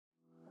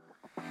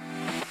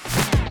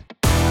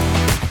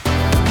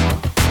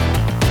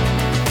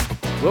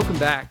Welcome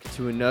back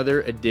to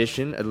another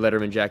edition of the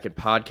Lederman Jacket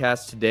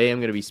podcast. Today I'm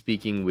going to be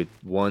speaking with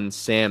one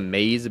Sam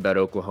Mays about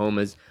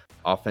Oklahoma's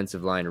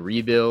offensive line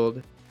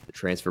rebuild, the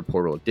transfer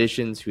portal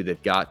additions, who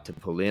they've got to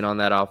pull in on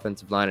that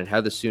offensive line, and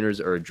how the Sooners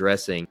are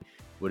addressing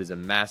what is a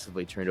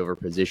massively turned over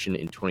position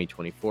in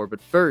 2024. But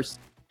first,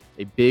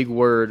 a big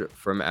word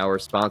from our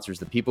sponsors,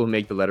 the people who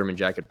make the Lederman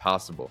Jacket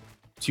possible.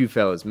 Two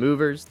Fellas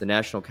Movers, the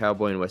National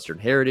Cowboy and Western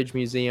Heritage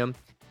Museum,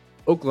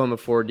 Oklahoma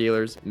Ford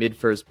Dealers,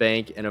 MidFirst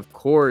Bank, and of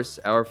course,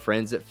 our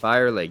friends at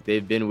Fire Lake.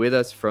 They've been with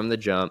us from the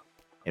jump,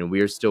 and we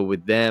are still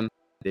with them.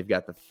 They've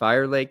got the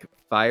Fire Lake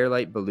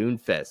Firelight Balloon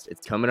Fest.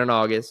 It's coming in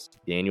August.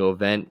 The annual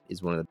event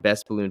is one of the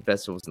best balloon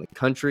festivals in the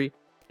country,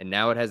 and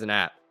now it has an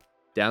app.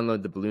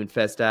 Download the Balloon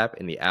Fest app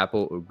in the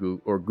Apple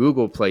or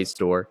Google Play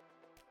Store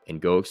and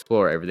go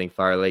explore everything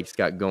Fire Lake's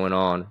got going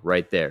on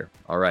right there.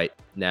 All right,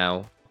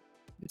 now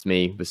it's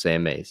me with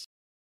Sam Mays.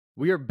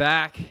 We are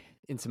back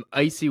in some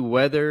icy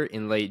weather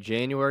in late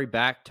January,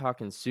 back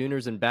talking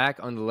Sooners and back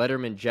on the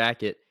Lederman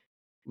Jacket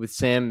with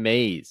Sam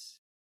Mays.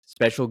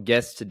 Special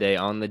guest today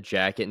on the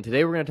jacket. And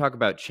today we're going to talk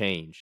about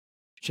change.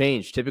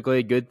 Change, typically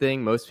a good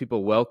thing. Most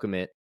people welcome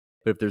it.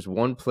 But if there's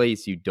one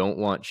place you don't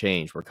want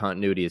change, where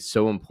continuity is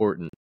so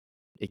important,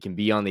 it can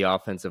be on the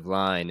offensive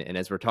line. And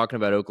as we're talking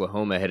about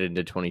Oklahoma headed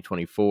into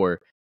 2024,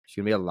 there's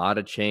going to be a lot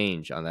of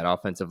change on that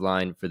offensive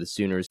line for the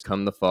Sooners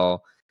come the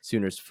fall.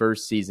 Sooners'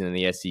 first season in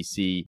the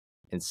SEC.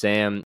 And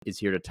Sam is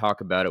here to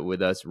talk about it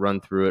with us,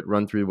 run through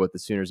what the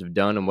Sooners have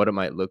done and what it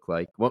might look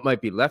like, what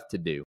might be left to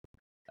do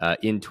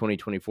in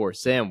 2024.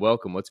 Sam,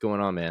 welcome. What's going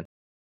on, man?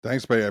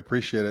 Thanks, buddy. I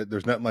appreciate it.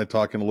 There's nothing like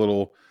talking a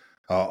little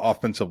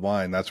offensive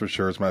line. That's for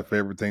sure. It's my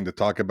favorite thing to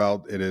talk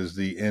about. It is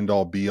the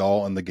end-all,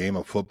 be-all in the game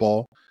of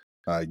football.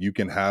 You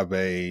can have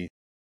a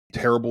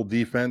terrible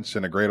defense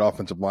and a great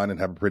offensive line and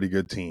have a pretty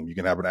good team. You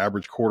can have an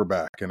average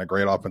quarterback and a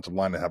great offensive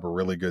line and have a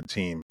really good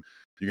team.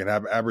 You can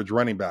have average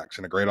running backs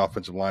and a great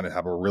offensive line and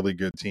have a really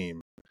good team.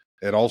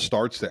 It all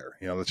starts there.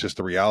 That's just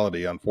the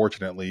reality.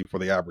 Unfortunately, for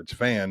the average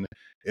fan,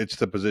 it's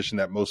the position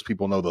that most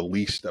people know the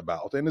least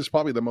about. And it's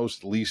probably the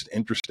least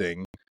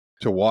interesting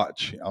to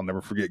watch. I'll never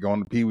forget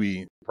going to Pee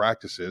Wee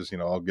practices.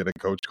 I'll get a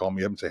coach call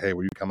me up and say, hey,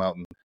 will you come out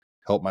and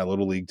help my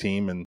little league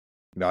team? And,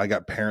 I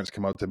got parents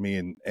come up to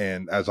me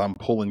and as I'm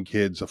pulling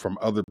kids from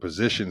other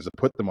positions to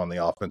put them on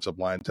the offensive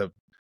line to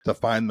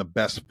find the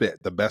best fit,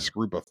 the best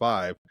group of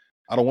five,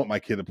 I don't want my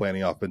kid to play on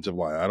the offensive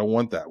line. I don't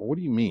want that. Well, what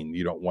do you mean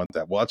you don't want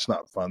that? Well, that's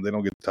not fun. They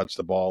don't get to touch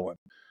the ball. And,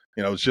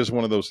 it's just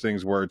one of those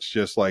things where it's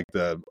just like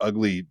the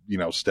ugly,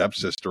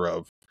 stepsister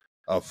of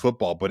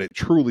football. But it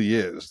truly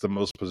is the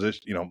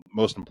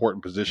most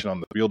important position on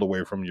the field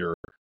away from your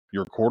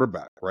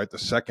quarterback, right? The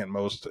second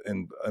most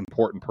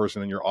important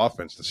person in your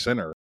offense, the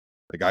center.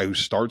 The guy who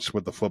starts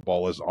with the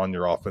football is on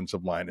your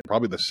offensive line. And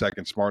probably the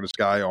second smartest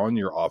guy on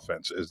your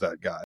offense is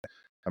that guy.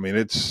 I mean,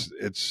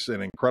 it's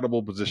an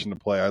incredible position to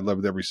play. I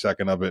loved every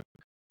second of it.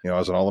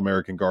 As an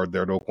All-American guard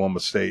there at Oklahoma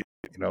State,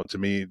 to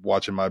me,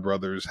 watching my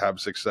brothers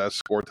have success,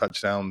 score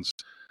touchdowns,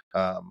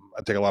 I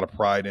take a lot of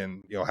pride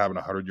in, having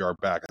a 100-yard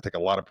back. I take a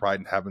lot of pride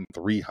in having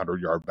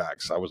 300-yard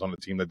backs. I was on a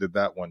team that did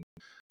that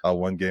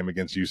one game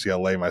against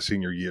UCLA my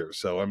senior year.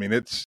 So, I mean,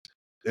 it's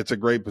a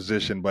great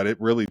position, but it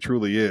really,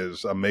 truly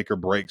is a make or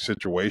break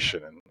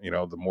situation. And,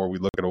 the more we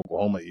look at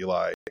Oklahoma,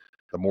 Eli,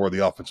 the more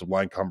the offensive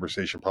line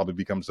conversation probably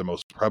becomes the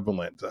most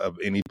prevalent of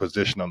any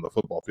position on the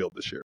football field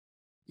this year.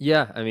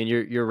 Yeah, I mean,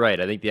 you're right.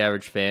 I think the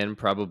average fan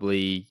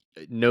probably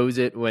knows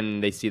it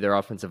when they see their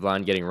offensive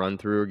line getting run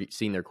through or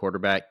seeing their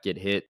quarterback get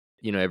hit,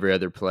 every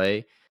other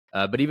play.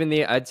 But even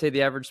I'd say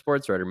the average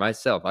sports writer,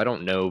 myself, I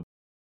don't know.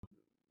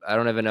 I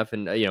don't have enough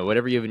in,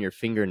 whatever you have in your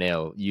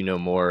fingernail,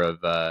 more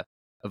of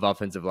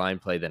offensive line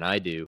play than I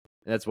do.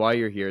 And that's why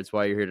you're here. It's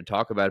why you're here to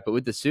talk about it. But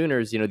with the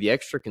Sooners, the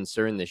extra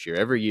concern this year,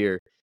 every year,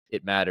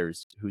 it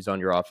matters who's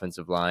on your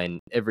offensive line.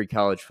 Every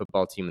college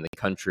football team in the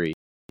country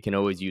can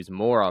always use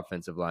more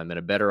offensive linemen,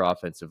 a better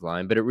offensive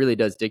line, but it really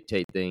does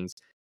dictate things.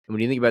 And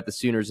when you think about the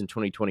Sooners in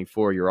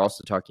 2024, you're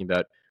also talking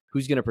about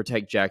who's going to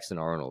protect Jackson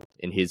Arnold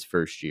in his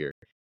first year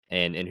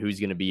and who's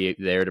going to be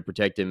there to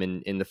protect him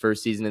in the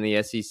first season in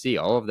the SEC.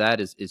 All of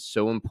that is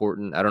so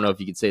important. I don't know if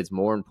you could say it's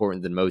more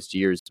important than most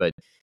years, but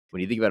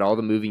when you think about all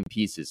the moving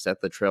pieces,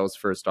 Seth Luttrell's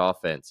first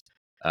offense,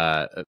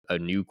 a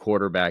new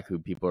quarterback who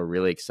people are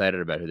really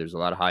excited about, who there's a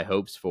lot of high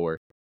hopes for.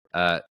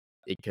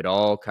 It could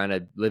all kind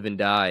of live and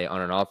die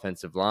on an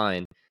offensive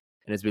line.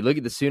 And as we look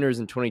at the Sooners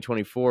in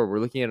 2024, we're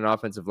looking at an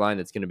offensive line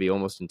that's going to be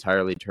almost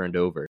entirely turned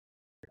over.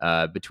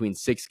 Between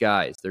six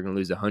guys, they're going to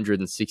lose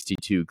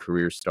 162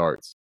 career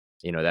starts.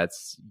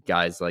 That's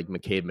guys like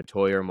McCade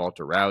Matoyer and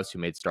Walter Rouse, who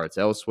made starts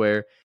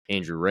elsewhere,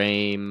 Andrew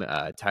Rame,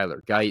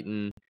 Tyler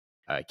Guyton,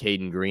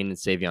 Caden Green and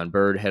Savion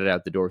Byrd headed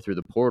out the door through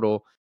the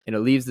portal. And it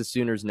leaves the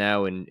Sooners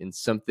now in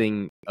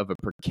something of a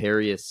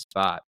precarious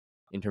spot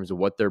in terms of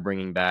what they're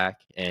bringing back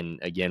and,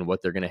 again,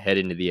 what they're going to head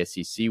into the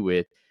SEC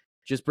with.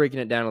 Just breaking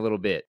it down a little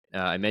bit,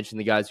 I mentioned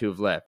the guys who have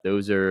left.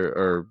 Those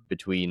are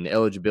between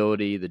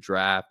eligibility, the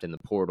draft, and the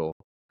portal.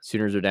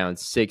 Sooners are down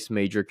 6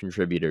 major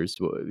contributors,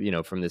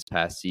 from this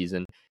past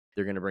season.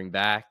 They're going to bring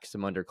back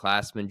some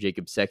underclassmen.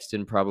 Jacob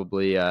Sexton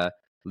probably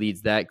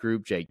leads that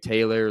group. Jake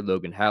Taylor,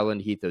 Logan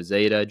Howland, Heath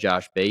Ozada,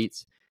 Josh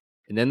Bates.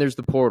 And then there's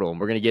the portal. And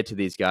we're going to get to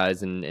these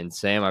guys. And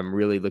Sam, I'm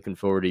really looking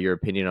forward to your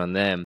opinion on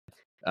them.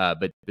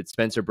 But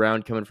Spencer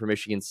Brown coming from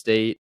Michigan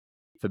State,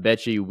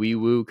 Fabechi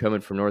Wiwu coming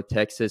from North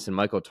Texas, and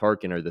Michael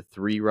Tarkin are the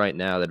three right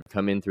now that have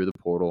come in through the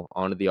portal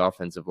onto the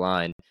offensive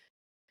line.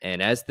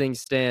 And as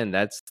things stand,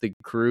 that's the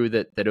crew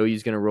that OU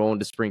is going to roll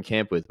into spring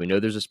camp with. We know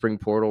there's a spring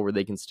portal where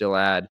they can still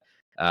add,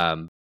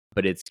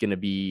 but it's going to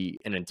be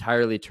an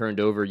entirely turned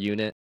over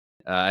unit.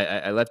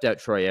 I left out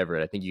Troy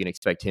Everett. I think you can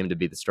expect him to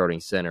be the starting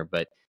center,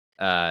 but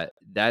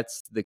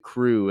that's the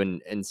crew.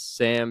 And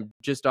Sam,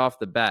 just off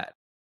the bat,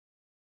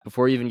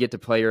 before you even get to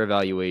player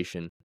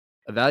evaluation,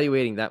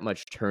 evaluating that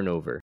much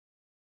turnover,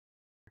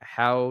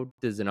 how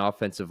does an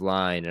offensive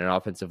line and an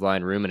offensive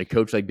line room and a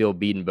coach like Bill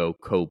Bedenbaugh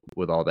cope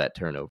with all that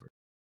turnover?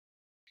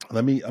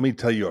 Let me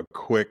tell you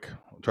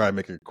try to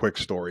make a quick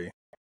story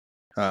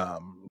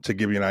to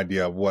give you an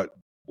idea of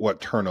what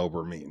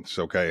turnover means,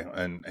 okay,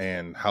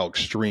 and how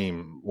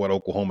extreme what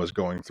Oklahoma is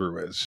going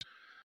through is.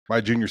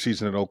 My junior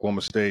season at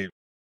Oklahoma State,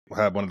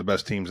 had one of the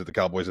best teams that the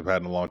Cowboys have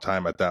had in a long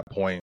time at that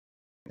point.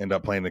 Ended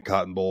up playing the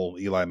Cotton Bowl.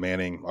 Eli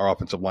Manning, our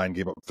offensive line,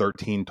 gave up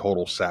 13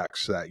 total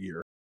sacks that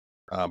year.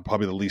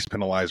 Probably the least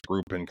penalized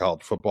group in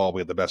college football.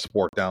 We had the best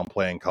fourth down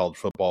play in college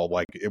football.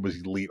 Like, it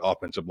was elite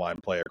offensive line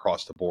play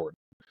across the board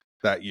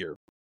that year.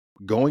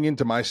 Going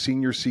into my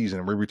senior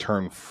season, we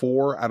returned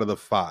 4 out of the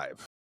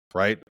 5,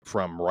 right?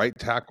 From right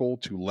tackle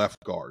to left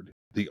guard.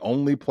 The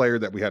only player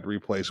that we had to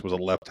replace was a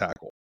left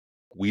tackle.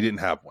 We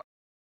didn't have one.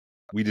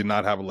 We did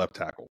not have a left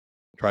tackle.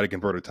 Tried to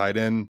convert a tight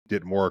end,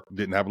 didn't work,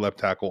 didn't have a left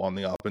tackle on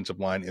the offensive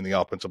line in the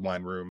offensive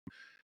line room.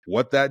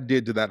 What that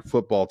did to that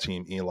football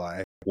team,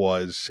 Eli,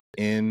 was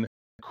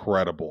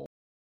incredible.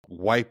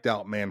 Wiped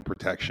out man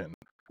protection.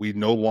 We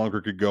no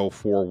longer could go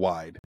 4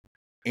 wide.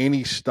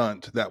 Any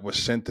stunt that was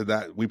sent to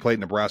that, we played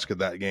Nebraska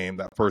that game,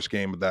 that first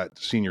game of that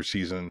senior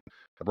season.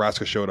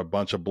 Nebraska showed a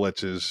bunch of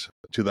blitzes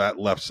to that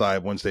left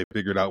side once they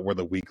figured out where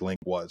the weak link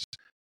was.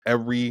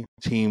 Every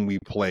team we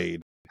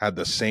played had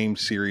the same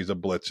series of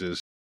blitzes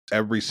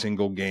every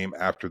single game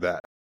after that.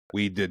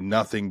 We did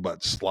nothing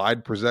but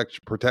slide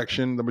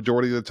protection the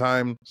majority of the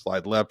time,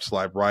 slide left,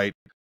 slide right,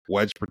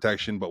 wedge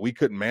protection, but we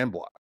couldn't man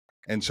block.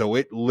 And so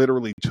it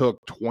literally took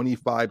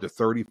 25 to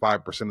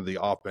 35% of the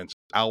offense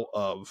out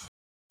of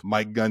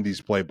Mike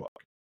Gundy's playbook.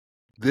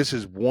 This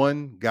is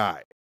one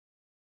guy.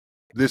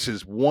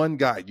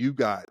 You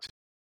got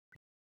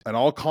an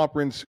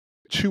all-conference,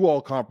 2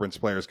 all-conference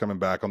players coming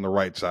back on the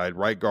right side,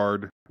 right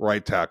guard,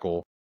 right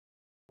tackle.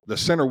 The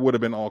center would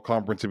have been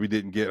all-conference if he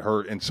didn't get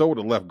hurt, and so would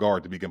the left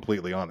guard, to be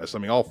completely honest. I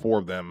mean, all 4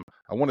 of them,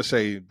 I want to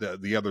say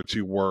the other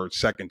 2 were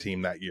second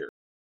team that year.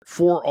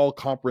 4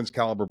 all-conference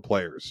caliber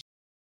players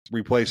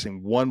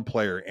replacing 1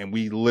 player, and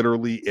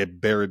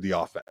it buried the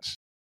offense.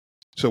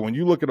 So when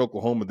you look at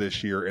Oklahoma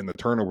this year and the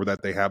turnover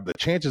that they have, the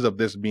chances of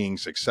this being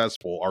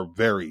successful are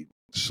very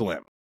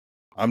slim.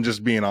 I'm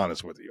just being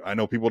honest with you. I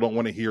know people don't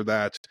want to hear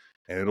that,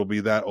 and it'll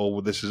be that, oh,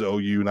 well, this is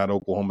OU, not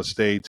Oklahoma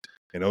State,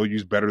 and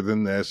OU's better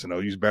than this, and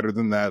OU's better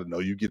than that, and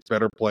OU gets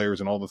better players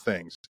and all the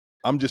things.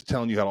 I'm just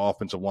telling you how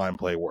offensive line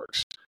play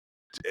works.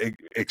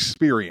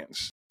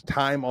 Experience,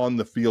 time on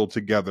the field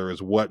together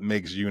is what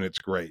makes units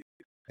great.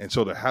 And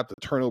so to have to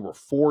turn over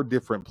 4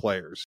 different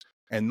players,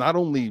 and not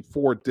only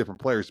 4 different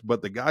players,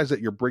 but the guys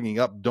that you're bringing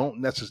up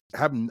aren't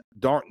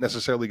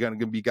necessarily going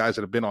to be guys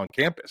that have been on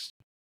campus,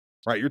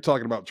 right? You're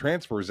talking about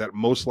transfers that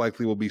most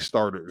likely will be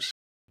starters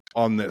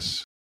on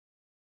this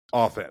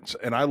offense.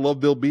 And I love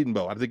Bill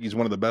Bedenbaugh. I think he's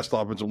one of the best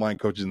offensive line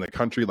coaches in the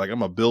country. Like,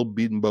 I'm a Bill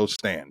Bedenbaugh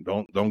stan.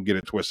 Don't get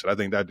it twisted. I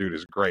think that dude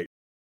is great,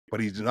 but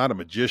he's not a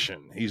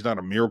magician. He's not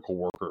a miracle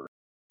worker.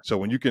 So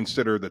when you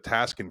consider the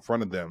task in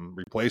front of them,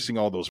 replacing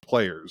all those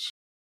players,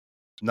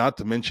 not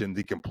to mention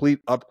the complete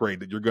upgrade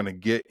that you're going to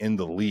get in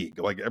the league.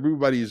 Like,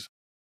 everybody's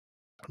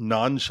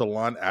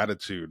nonchalant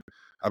attitude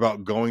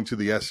about going to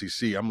the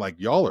SEC. I'm like,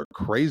 y'all are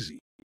crazy.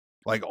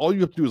 Like, all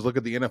you have to do is look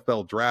at the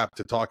NFL draft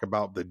to talk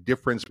about the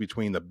difference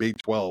between the Big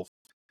 12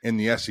 and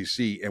the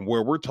SEC. And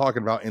where we're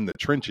talking about in the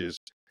trenches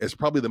is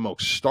probably the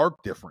most stark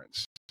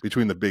difference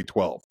between the Big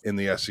 12 and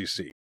the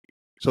SEC.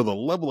 So the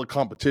level of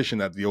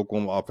competition at the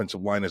Oklahoma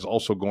offensive line is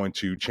also going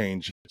to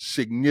change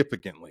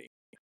significantly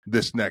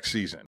this next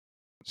season.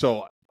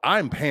 So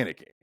I'm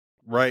panicking,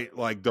 right?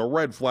 Like, the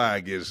red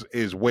flag is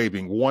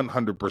waving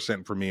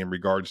 100% for me in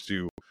regards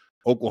to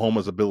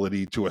Oklahoma's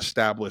ability to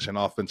establish an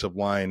offensive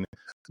line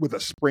with a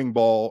spring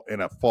ball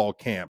and a fall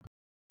camp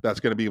that's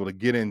going to be able to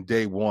get in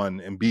day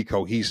one and be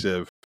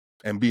cohesive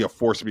and be a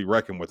force to be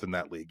reckoned with in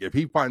that league. If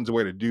he finds a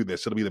way to do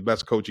this, it'll be the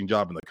best coaching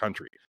job in the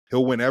country.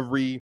 He'll win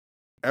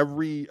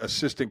every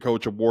assistant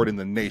coach award in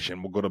the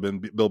nation will go to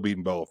Bill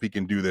Bedenbaugh if he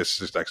can do this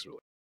successfully.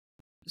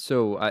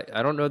 So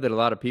I don't know that a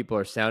lot of people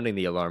are sounding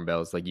the alarm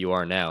bells like you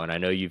are now. And I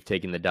know you've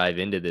taken the dive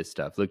into this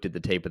stuff, looked at the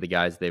tape of the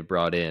guys they've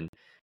brought in.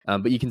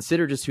 But you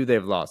consider just who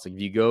they've lost. Like, if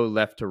you go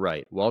left to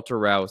right, Walter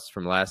Rouse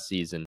from last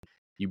season,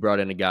 You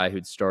brought in a guy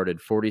who'd started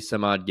 40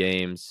 some odd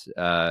games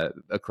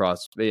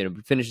across,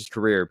 finished his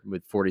career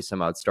with 40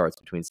 some odd starts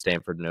between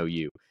Stanford and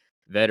OU.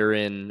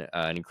 Veteran,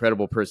 an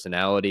incredible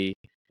personality,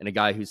 and a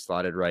guy who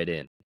slotted right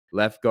in.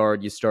 Left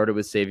guard, you started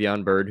with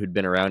Savion Byrd, who'd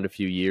been around a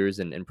few years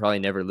and probably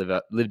never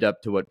lived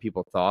up to what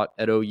people thought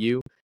at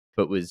OU,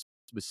 but was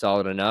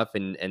solid enough.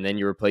 And then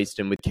you replaced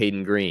him with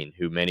Caden Green,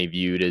 who many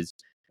viewed as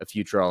a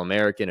future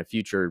All-American, a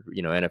future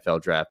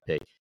NFL draft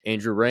pick.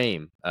 Andrew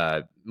Rame,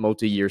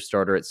 multi-year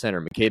starter at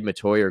center. McCabe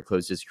Matoyer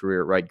closed his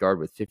career at right guard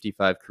with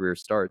 55 career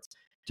starts.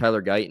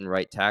 Tyler Guyton,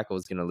 right tackle,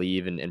 is going to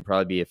leave and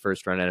probably be a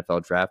first-round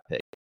NFL draft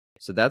pick.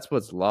 So that's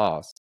what's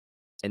lost.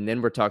 And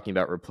then we're talking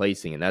about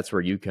replacing, and that's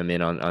where you come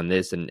in on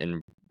this,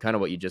 and kind of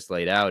what you just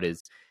laid out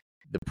is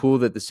the pool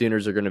that the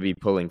Sooners are going to be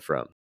pulling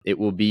from. It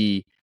will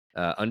be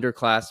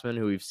underclassmen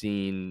who we've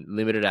seen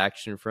limited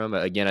action from.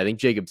 Again, I think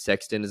Jacob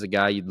Sexton is a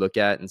guy you'd look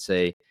at and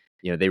say,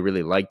 they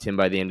really liked him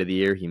by the end of the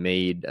year. He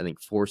made, I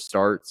think, 4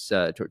 starts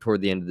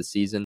toward the end of the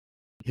season.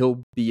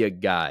 He'll be a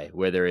guy,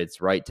 whether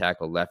it's right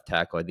tackle, left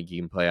tackle. I think he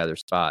can play either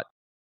spot.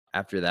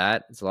 After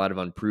that, it's a lot of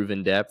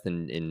unproven depth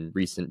in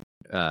recent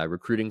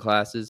recruiting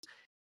classes.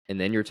 And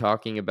then you're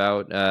talking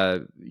about,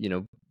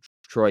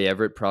 Troy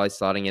Everett probably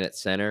slotting in at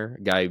center,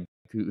 a guy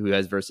who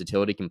has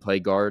versatility, can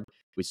play guard.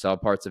 We saw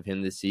parts of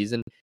him this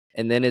season.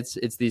 And then it's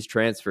these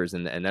transfers,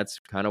 and that's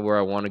kind of where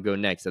I want to go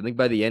next. I think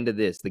by the end of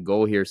this, the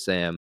goal here,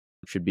 Sam,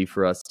 should be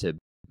for us to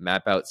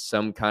map out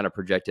some kind of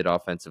projected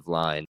offensive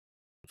line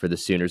for the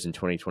Sooners in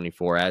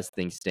 2024 as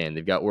things stand.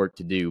 They've got work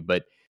to do,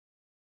 but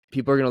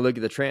people are going to look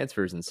at the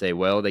transfers and say,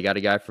 well, they got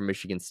a guy from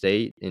Michigan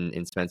State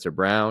in Spencer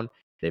Brown.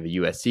 They have a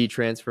USC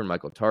transfer,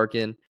 Michael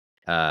Tarkin.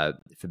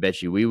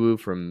 Fabechi Wiwu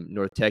from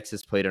North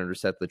Texas played under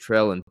Seth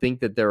Littrell, and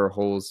think that there are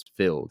holes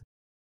filled.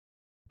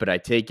 But I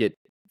take it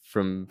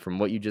from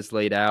what you just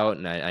laid out,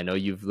 and I know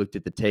you've looked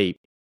at the tape,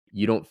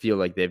 you don't feel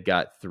like they've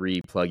got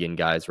 3 plug-in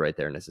guys right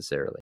there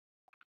necessarily.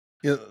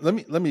 Yeah, let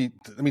me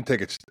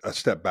take a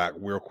step back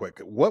real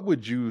quick. What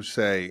would you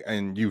say?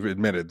 And you've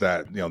admitted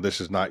that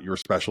this is not your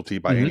specialty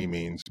by any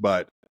means,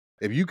 but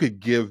if you could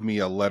give me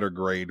a letter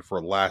grade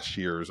for last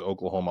year's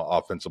Oklahoma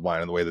offensive line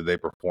and the way that they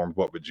performed,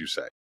 what would you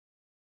say?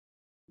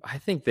 I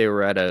think they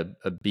were at a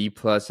B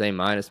plus, A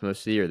minus most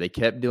of the year. They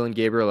kept Dylan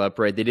Gabriel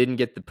upright. They didn't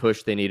get the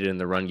push they needed in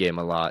the run game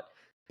a lot,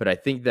 but I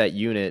think that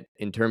unit,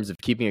 in terms of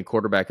keeping a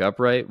quarterback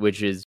upright,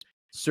 which is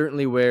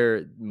certainly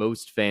where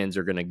most fans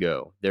are going to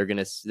go. They're going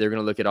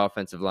to look at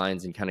offensive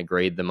lines and kind of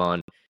grade them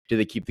on, do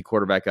they keep the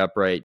quarterback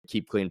upright,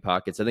 keep clean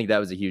pockets? I think that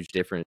was a huge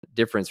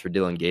difference for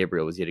Dylan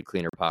Gabriel, was he had a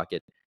cleaner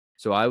pocket.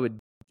 So I would,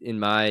 in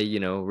my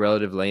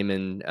relative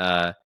layman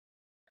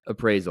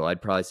appraisal,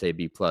 I'd probably say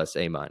B plus,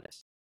 A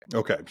minus.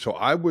 Okay, so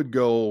I would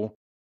go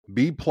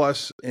B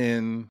plus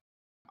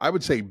I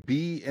would say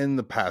B in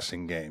the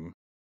passing game.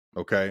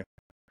 Okay,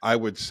 I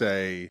would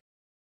say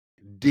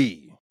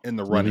D in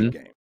the running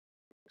game.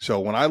 So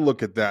when I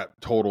look at that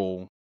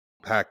total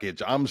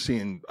package, I'm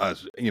seeing a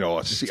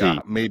C,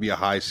 maybe a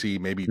high C,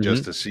 maybe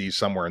just a C,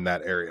 somewhere in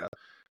that area.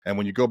 And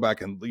when you go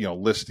back and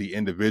list the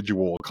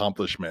individual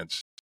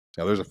accomplishments,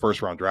 there's a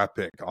first round draft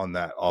pick on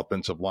that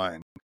offensive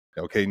line.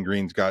 Caden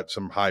Green's got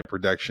some high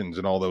projections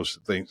and all those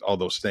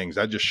things.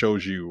 That just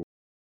shows you,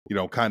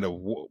 kind of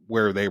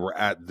where they were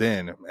at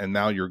then. And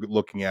now you're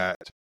looking at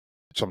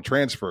some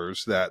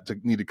transfers that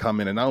need to come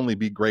in and not only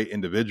be great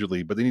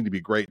individually, but they need to be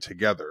great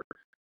together.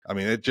 I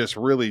mean, it just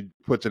really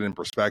puts it in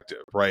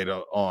perspective, right,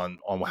 on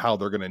how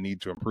they're going to need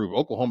to improve.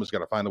 Oklahoma's got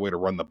to find a way to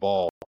run the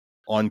ball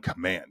on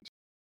command,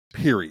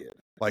 period.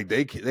 Like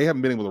they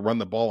haven't been able to run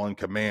the ball on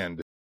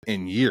command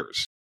in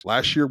years.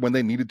 Last year when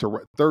they needed to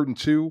 3rd and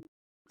 2,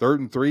 3rd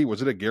and 3,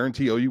 was it a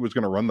guarantee OU was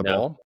going to run the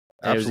ball?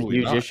 Absolutely,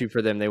 it was a huge issue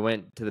for them. They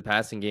went to the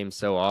passing game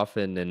so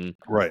often, and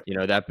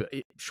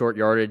that short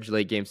yardage,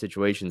 late game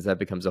situations, that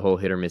becomes a whole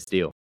hit or miss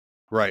deal.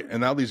 Right.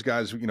 And now these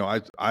guys,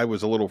 I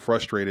was a little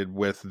frustrated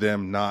with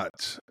them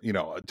not,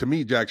 to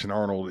me, Jackson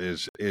Arnold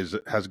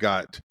has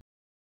got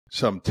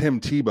some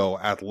Tim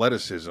Tebow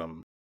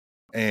athleticism,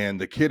 and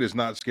the kid is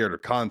not scared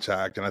of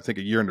contact. And I think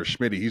a year under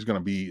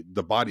Schmitty,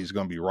 the body's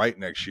going to be right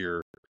next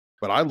year.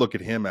 But I look at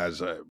him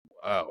as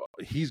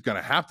he's going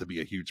to have to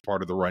be a huge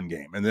part of the run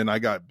game. And then I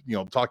got,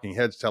 talking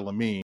heads telling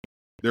me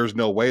there's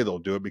no way they'll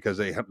do it because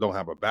they don't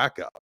have a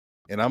backup.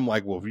 And I'm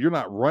like, well, if you're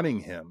not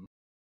running him,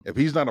 if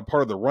he's not a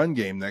part of the run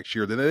game next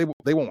year, then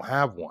they won't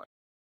have one,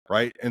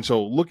 right? And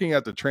so looking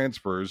at the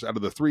transfers, out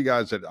of the 3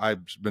 guys that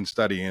I've been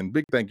studying,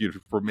 big thank you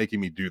for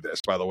making me do this,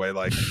 by the way.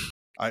 Like,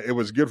 it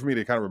was good for me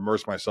to kind of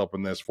immerse myself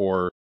in this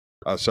for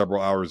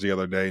several hours the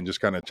other day and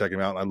just kind of check him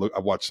out. And I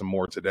watched some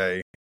more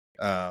today.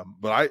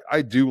 But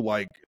I do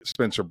like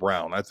Spencer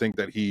Brown. I think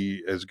that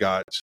he's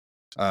got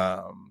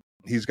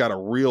a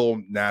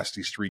real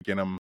nasty streak in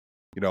him.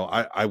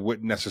 I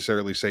wouldn't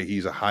necessarily say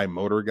he's a high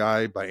motor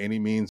guy by any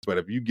means, but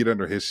if you get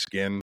under his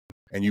skin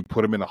and you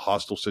put him in a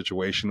hostile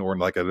situation or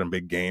in a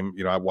big game,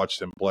 I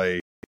watched him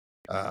play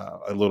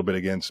a little bit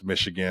against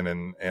Michigan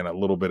and a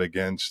little bit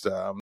against,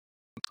 I'm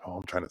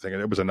trying to think.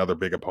 It was another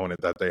big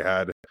opponent that they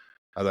had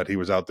that he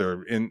was out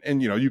there.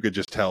 And you could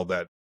just tell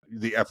that,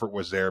 the effort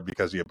was there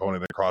because the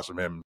opponent across from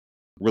him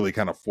really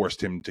kind of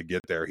forced him to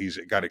get there. He's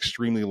got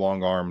extremely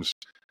long arms.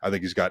 I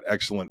think he's got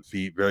excellent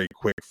feet, very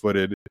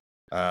quick-footed.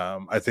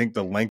 I think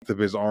the length of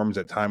his arms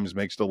at times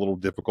makes it a little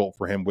difficult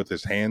for him with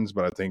his hands,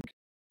 but I think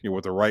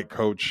with the right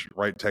coach,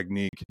 right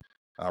technique,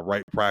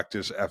 right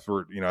practice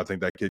effort, I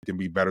think that kid can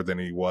be better than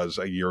he was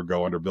a year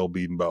ago under Bill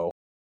Bedenbaugh.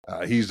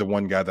 He's the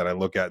one guy that I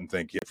look at and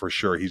think, yeah, for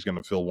sure, he's going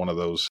to fill one of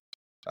those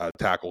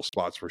tackle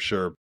spots for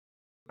sure.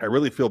 I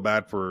really feel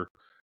bad for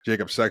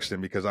Jacob Sexton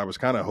because I was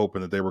kind of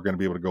hoping that they were going to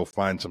be able to go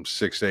find some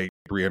 6'8",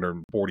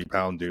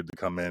 340-pound dude to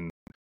come in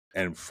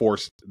and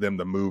force them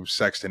to move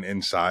Sexton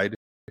inside.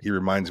 He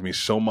reminds me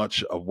so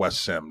much of Wes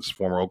Sims,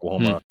 former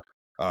Oklahoma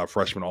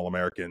freshman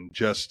All-American,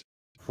 just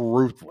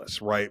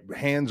ruthless, right?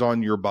 Hands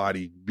on your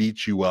body,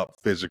 beat you up,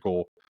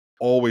 physical,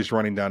 always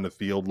running down the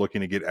field,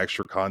 looking to get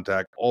extra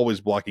contact, always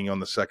blocking on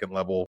the second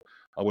level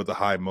with a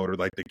high motor.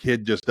 Like the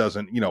kid just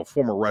doesn't,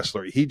 former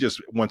wrestler, he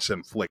just wants to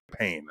inflict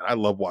pain. I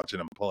love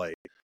watching him play.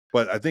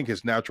 But I think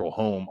his natural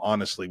home,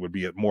 honestly, would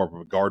be at more of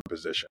a guard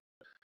position.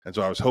 And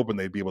so I was hoping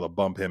they'd be able to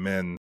bump him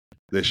in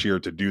this year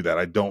to do that.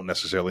 I don't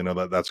necessarily know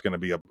that that's going to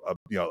be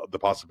the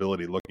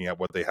possibility looking at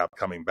what they have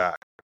coming back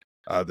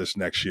this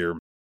next year.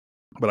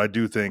 But I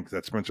do think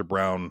that Spencer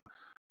Brown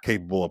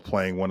capable of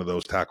playing one of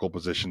those tackle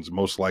positions,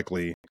 most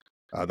likely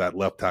that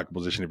left tackle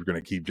position if you're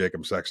going to keep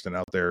Jacob Sexton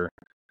out there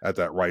at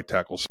that right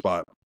tackle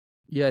spot.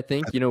 Yeah, I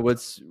think,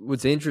 what's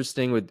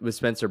interesting with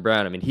Spencer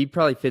Brown, I mean, he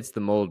probably fits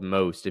the mold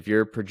most. If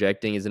you're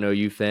projecting as an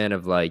OU fan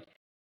of like,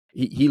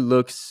 he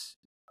looks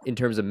in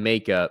terms of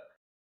makeup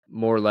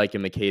more like a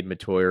McCade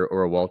Matoyer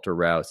or a Walter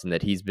Rouse, and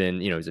that he's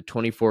been, he's a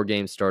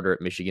 24-game starter at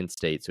Michigan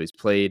State. So he's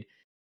played,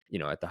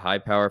 at the high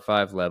Power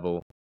 5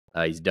 level.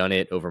 He's done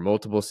it over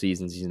multiple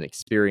seasons. He's an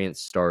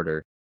experienced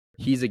starter.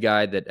 He's a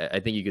guy that I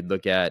think you could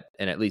look at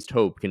and at least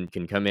hope can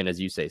come in,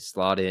 as you say,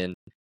 slot in,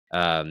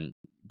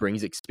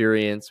 brings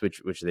experience,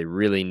 which they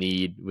really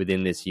need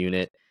within this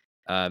unit,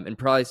 and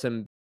probably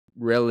some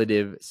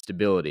relative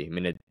stability. I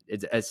mean,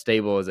 it's as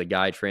stable as a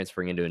guy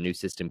transferring into a new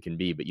system can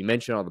be. But you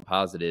mentioned all the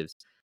positives,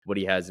 what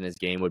he has in his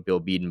game, what Bill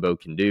Bedenbaugh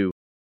can do.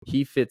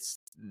 He fits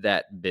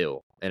that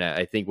bill. And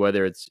I think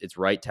whether it's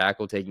right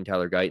tackle taking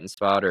Tyler Guyton's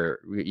spot, or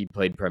he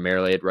played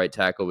primarily at right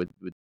tackle with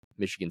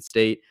Michigan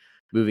State,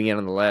 moving in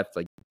on the left,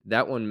 like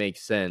that one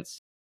makes sense.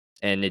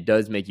 And it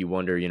does make you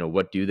wonder,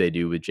 what do they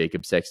do with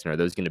Jacob Sexton? Are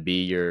those going to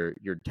be your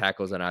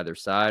tackles on either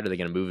side? Are they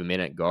going to move him in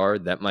at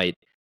guard? That might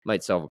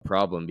solve a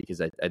problem,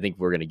 because I think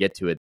we're going to get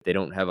to it. They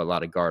don't have a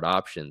lot of guard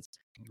options.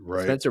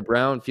 Right. Spencer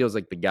Brown feels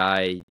like the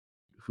guy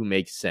who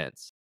makes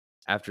sense.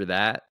 After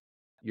that,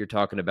 you're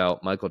talking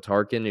about Michael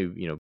Tarkin,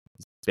 who,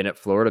 been at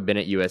Florida, been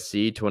at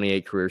USC,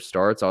 28 career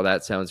starts. All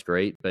that sounds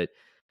great. But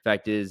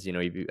fact is, I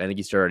think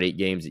he started 8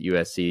 games at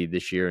USC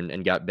this year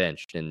and got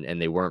benched,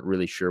 and they weren't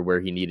really sure where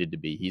he needed to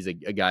be. He's a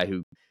guy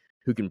who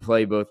can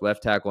play both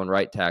left tackle and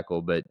right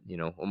tackle, but,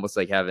 almost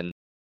like having,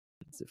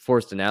 it's a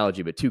forced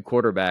analogy, but 2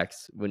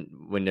 quarterbacks, when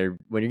you're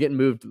getting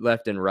moved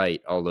left and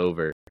right all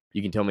over,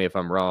 you can tell me if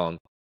I'm wrong,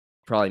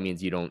 probably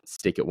means you don't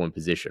stick at one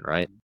position,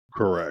 right?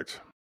 Correct.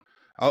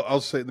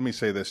 Let me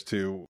say this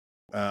too,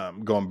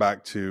 going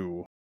back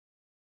to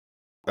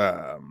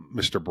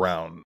Mr.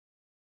 Brown,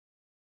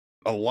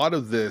 a lot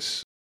of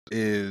this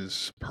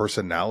is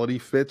personality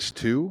fits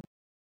too,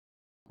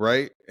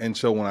 right? And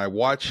so when I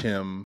watch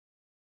him,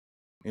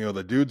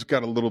 the dude's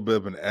got a little bit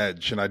of an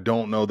edge, and I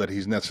don't know that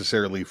he's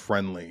necessarily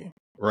friendly,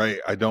 right?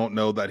 I don't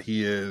know that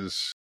he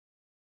is.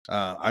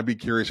 I'd be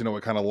curious to know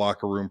what kind of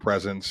locker room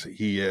presence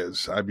he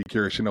is. I'd be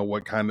curious to know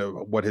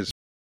what his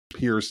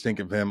peers think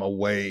of him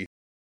away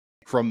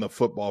from the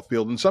football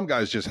field. And some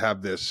guys just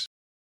have this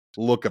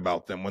look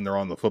about them when they're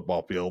on the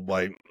football field.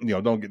 Like,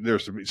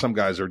 there's some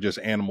guys are just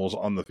animals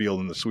on the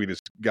field and the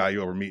sweetest guy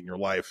you ever meet in your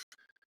life.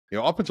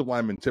 Offensive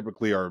linemen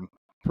typically are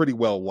pretty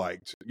well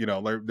liked.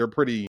 They're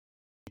pretty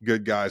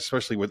good guys,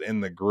 especially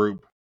within the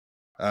group.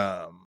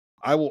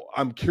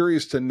 I'm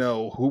curious to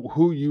know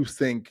who you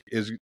think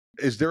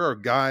is there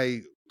a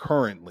guy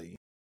currently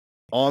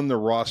on the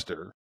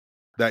roster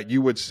that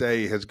you would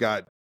say has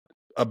got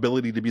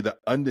ability to be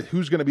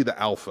who's going to be the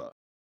alpha?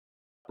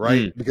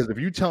 Right? Because if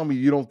you tell me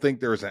you don't think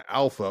there's an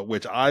alpha,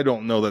 which I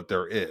don't know that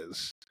there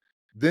is,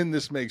 then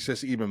this makes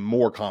this even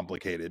more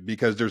complicated,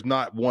 because there's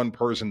not one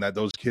person that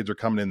those kids are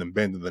coming in and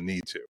bending the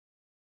knee to,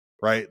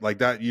 right? Like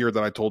that year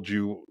that I told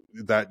you,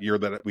 that year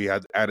that we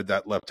had added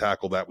that left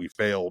tackle that we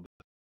failed,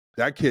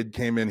 that kid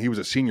came in, he was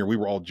a senior, we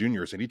were all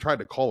juniors, and he tried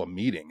to call a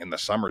meeting in the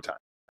summertime.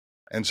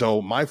 And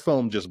so my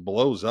phone just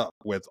blows up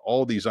with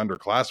all these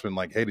underclassmen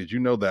like, hey, did you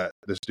know that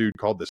this dude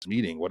called this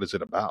meeting? What is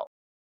it about?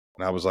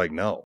 And I was like,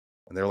 no.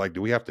 And they're like,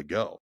 do we have to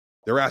go?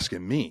 They're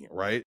asking me,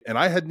 right? And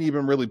I hadn't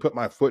even really put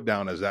my foot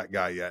down as that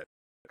guy yet,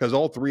 because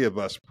all 3 of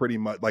us pretty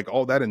much, like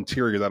all that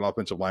interior, that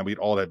offensive line,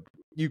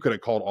 you could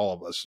have called all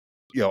of us,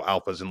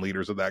 alphas and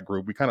leaders of that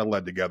group. We kind of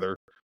led together,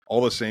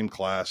 all the same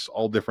class,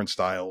 all different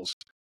styles.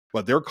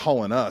 But they're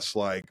calling us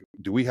like,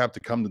 do we have to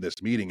come to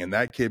this meeting? And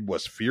that kid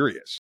was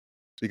furious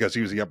because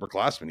he was the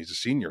upperclassman. He's a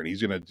senior, and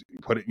he's going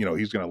to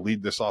he's going to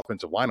lead this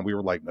offensive line. And we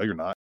were like, no, you're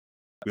not.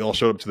 we all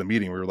showed up to the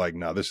meeting. We were like,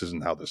 no, this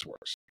isn't how this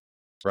works.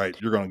 Right.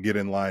 You're going to get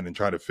in line and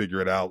try to figure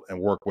it out and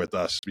work with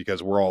us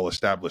because we're all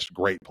established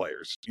great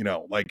players.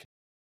 Like,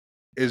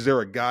 is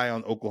there a guy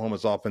on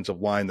Oklahoma's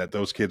offensive line that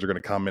those kids are going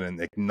to come in and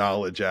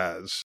acknowledge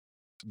as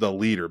the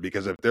leader?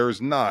 Because if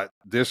there's not,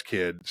 this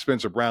kid,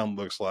 Spencer Brown,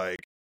 looks like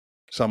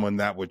someone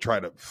that would try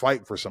to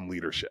fight for some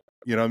leadership.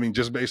 You know what I mean?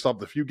 Just based off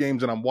the few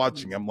games that I'm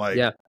watching, I'm like,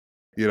 Yeah.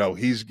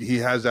 he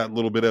has that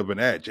little bit of an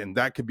edge, and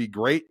that could be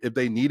great if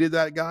they needed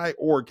that guy,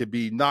 or it could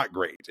be not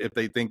great if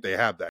they think they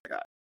have that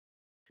guy.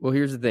 Well,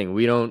 here's the thing.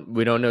 We don't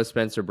know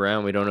Spencer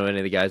Brown. We don't know any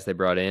of the guys they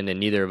brought in, and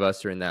neither of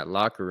us are in that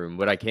locker room.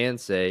 What I can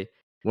say,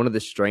 one of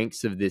the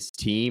strengths of this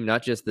team,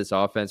 not just this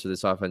offense or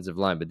this offensive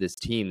line, but this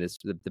team,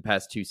 the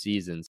past 2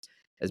 seasons,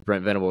 as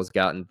Brent Venables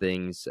gotten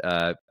things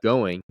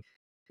going,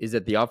 is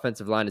that the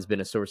offensive line has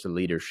been a source of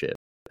leadership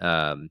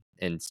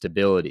and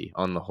stability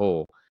on the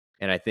whole.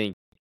 And I think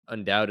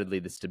undoubtedly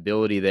the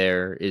stability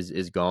there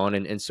is gone,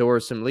 and so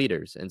are some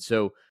leaders. And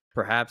so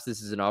perhaps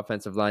this is an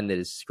offensive line that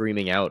is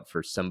screaming out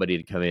for somebody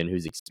to come in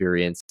who's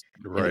experienced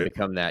and to Right.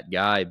 become that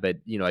guy. But,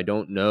 I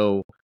don't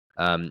know,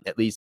 at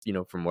least,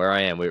 from where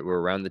I am, we're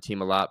around the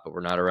team a lot, but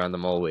we're not around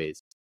them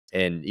always.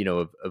 And,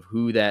 of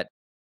who that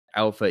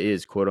alpha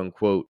is, quote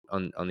unquote,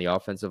 on the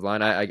offensive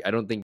line, I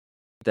don't think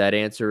that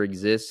answer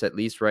exists, at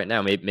least right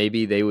now.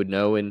 Maybe they would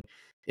know in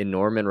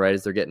Norman, right,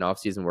 as they're getting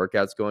off-season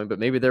workouts going, but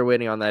maybe they're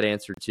waiting on that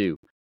answer too.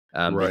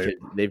 Right. Because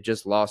they've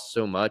just lost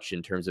so much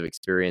in terms of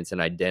experience and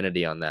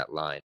identity on that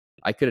line.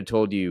 I could have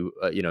told you,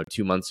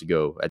 2 months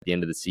ago at the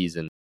end of the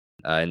season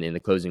and in the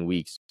closing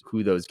weeks,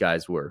 who those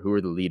guys were, who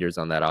are the leaders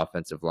on that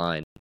offensive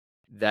line.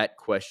 That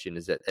question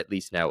is at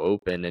least now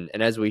open.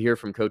 And as we hear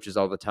from coaches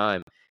all the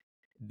time,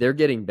 they're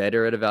getting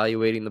better at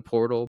evaluating the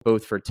portal,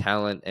 both for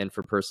talent and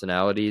for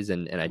personalities.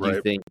 And I do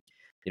Right. think,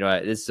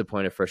 this is a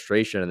point of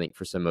frustration, I think,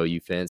 for some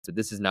OU fans, but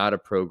this is not a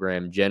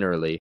program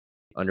generally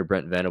under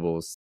Brent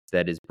Venables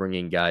that is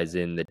bringing guys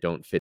in that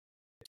don't fit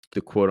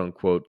the quote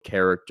unquote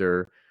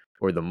character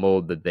or the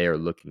mold that they are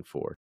looking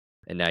for.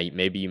 And now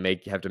maybe you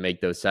have to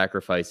make those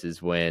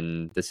sacrifices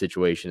when the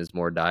situation is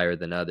more dire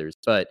than others.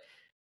 But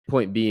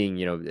point being,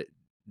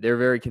 they're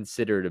very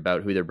considerate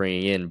about who they're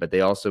bringing in, but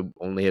they also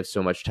only have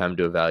so much time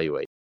to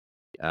evaluate.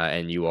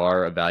 And you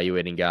are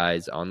evaluating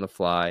guys on the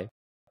fly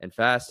and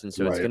fast. And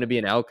so it's Right. going to be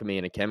an alchemy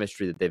and a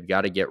chemistry that they've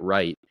got to get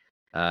right.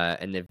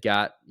 And they've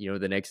got,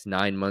 the next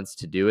 9 months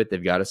to do it.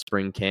 They've got a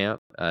spring camp.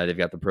 They've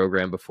got the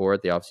program before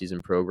it, the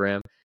offseason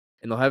program,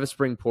 and they'll have a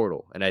spring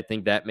portal. And I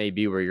think that may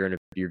be where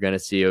you're gonna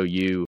see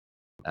OU.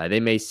 They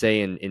may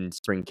say in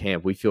spring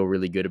camp, we feel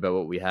really good about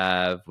what we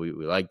have. We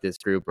like this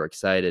group. We're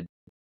excited.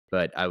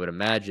 But I would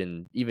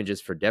imagine, even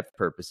just for depth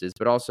purposes,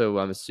 but also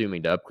I'm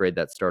assuming to upgrade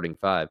that starting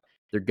 5,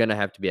 they're going to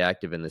have to be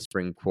active in the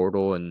spring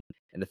portal. And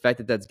the fact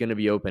that that's going to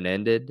be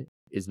open-ended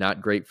is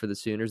not great for the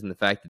Sooners. And the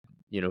fact that,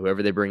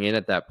 whoever they bring in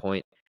at that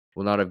point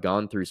will not have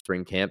gone through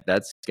spring camp,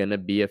 that's going to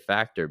be a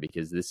factor,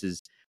 because this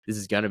is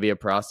going to be a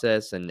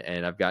process. And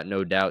I've got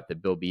no doubt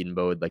that Bill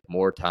Bedenbaugh would like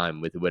more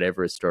time with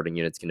whatever his starting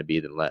unit's going to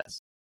be than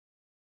less.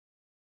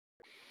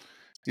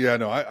 Yeah,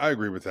 no, I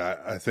agree with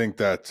that. I think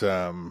that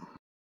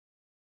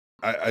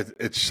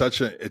it's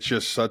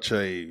just such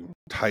a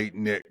tight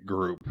knit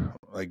group.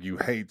 Like, you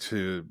hate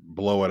to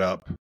blow it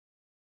up,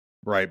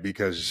 right?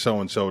 Because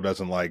so and so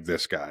doesn't like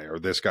this guy, or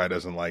this guy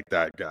doesn't like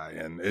that guy,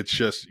 and it's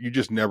just, you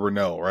just never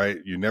know, right?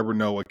 You never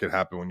know what could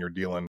happen when you're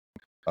dealing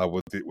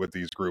with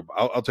these group.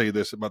 I'll tell you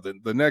this about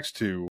the next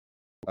two,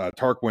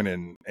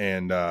 Tarquin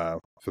and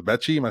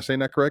Fabechi. Am I saying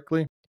that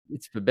correctly?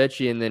 It's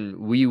Fabechi and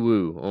then Wee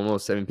Woo.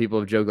 Almost, I mean, people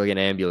have joked like an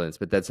ambulance,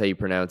 but that's how you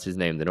pronounce his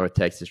name, the North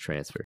Texas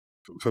transfer.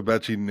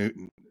 Fabechi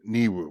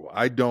Niwu.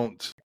 I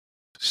don't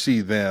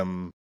see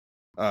them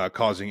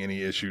causing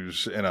any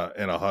issues in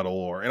a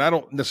huddle, and I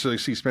don't necessarily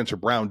see Spencer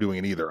Brown doing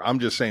it either. I'm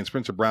just saying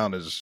Spencer Brown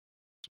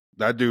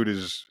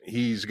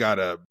he's got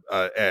a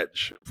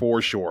edge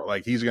for sure.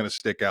 Like, he's going to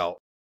stick out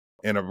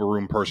in a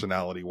room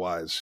personality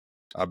wise,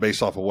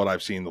 based off of what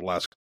I've seen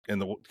in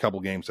the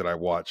couple games that I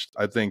watched.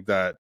 I think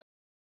that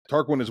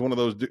Tarquin is one of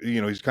those,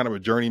 he's kind of a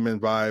journeyman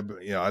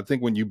vibe. I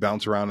think when you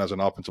bounce around as an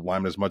offensive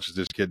lineman as much as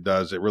this kid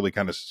does, it really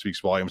kind of speaks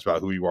volumes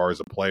about who you are as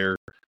a player.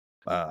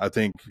 I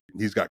think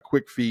he's got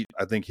quick feet.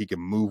 I think he can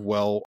move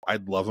well.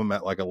 I'd love him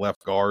at like a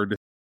left guard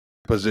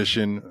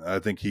position. I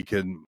think he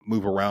can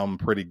move around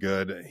pretty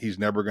good. He's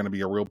never going to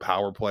be a real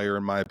power player,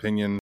 in my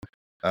opinion.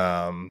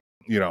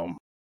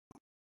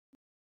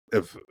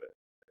 If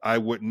I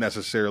wouldn't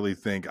necessarily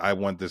think I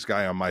want this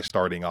guy on my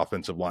starting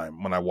offensive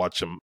line when I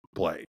watch him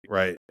play,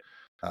 right?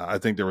 I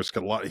think there was a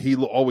lot. He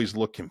always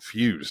looked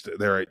confused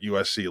there at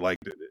USC. Like,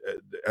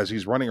 as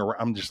he's running around,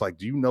 I'm just like,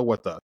 do you know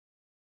what the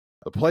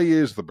play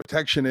is, the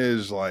protection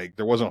is? Like,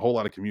 there wasn't a whole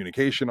lot of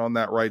communication on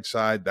that right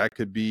side. That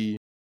could be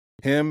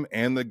him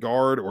and the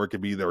guard, or it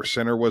could be their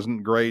center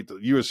wasn't great.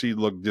 USC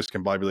looked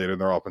discombobulated in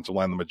their offensive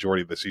line the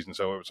majority of the season,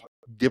 so it was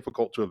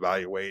difficult to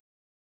evaluate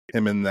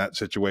him in that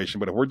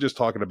situation. But if we're just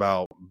talking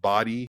about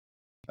body,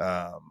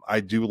 I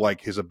do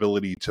like his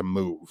ability to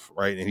move,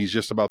 right? And he's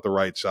just about the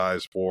right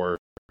size for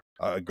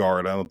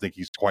guard. I don't think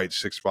he's quite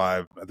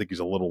 6'5". I think he's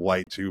a little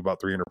light too,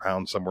 about 300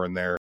 pounds, somewhere in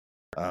there.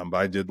 But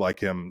I did like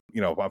him.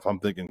 If I'm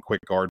thinking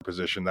quick guard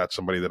position, that's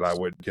somebody that I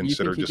would Do you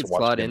consider think he just could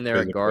watching slot him in there at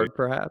physically. guard,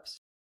 perhaps?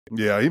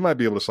 Yeah, he might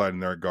be able to slide in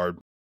there at guard.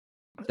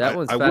 That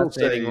one's I will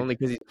fascinating say, only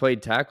because he's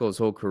played tackle his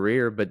whole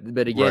career, but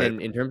again,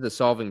 right. in terms of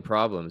solving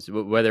problems,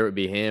 whether it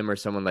be him or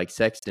someone like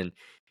Sexton,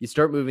 you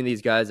start moving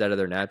these guys out of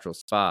their natural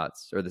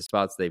spots or the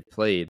spots they've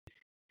played,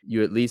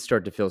 you at least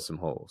start to fill some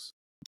holes.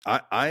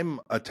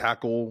 I'm a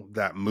tackle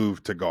that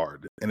moved to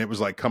guard, and it was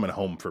like coming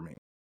home for me,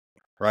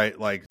 right?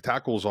 Like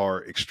tackles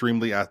are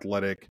extremely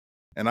athletic,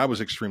 and I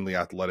was extremely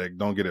athletic.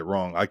 Don't get it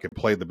wrong. I could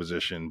play the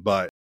position,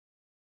 but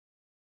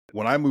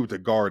when I moved to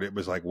guard, it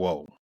was like,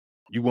 whoa,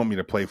 you want me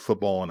to play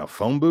football in a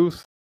phone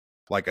booth?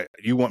 Like,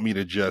 you want me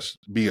to just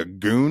be a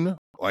goon?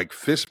 Like,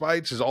 fist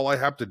fights is all I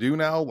have to do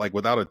now? Like,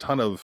 without a ton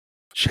of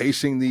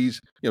chasing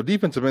these,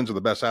 defensive ends are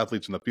the best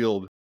athletes in the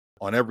field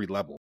on every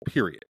level,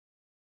 period.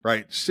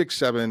 Right?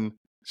 6'7",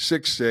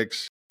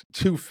 6'6",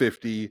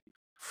 250,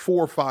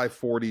 4.5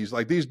 40s.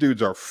 Like, these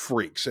dudes are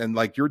freaks. And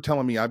like, you're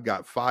telling me I've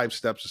got 5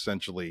 steps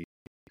essentially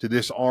to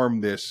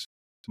disarm this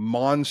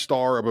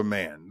monstar of a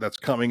man that's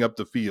coming up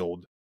the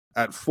field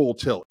at full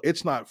tilt.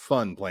 It's not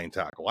fun playing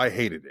tackle. I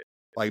hated it.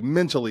 Like,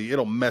 mentally,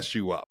 it'll mess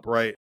you up,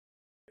 right?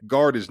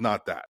 Guard is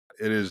not that.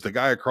 It is the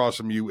guy across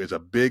from you is a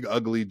big,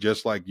 ugly,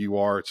 just like you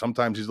are.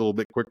 Sometimes he's a little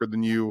bit quicker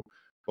than you.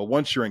 But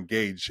once you're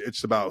engaged,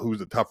 it's about who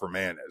the tougher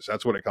man is.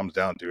 That's what it comes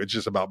down to. It's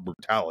just about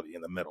brutality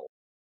in the middle.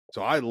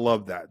 So I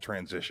love that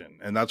transition.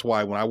 And that's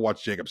why when I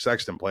watch Jacob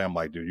Sexton play, I'm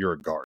like, dude, you're a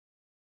guard.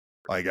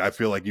 Like, I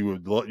feel like you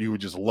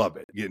would just love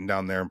it, getting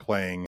down there and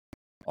playing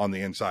on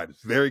the inside.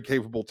 Very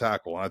capable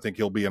tackle. And I think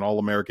he'll be an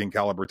All-American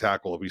caliber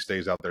tackle if he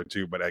stays out there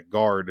too. But at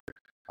guard,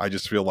 I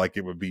just feel like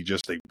it would be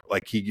just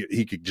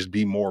he could just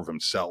be more of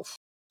himself,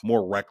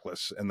 more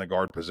reckless in the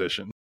guard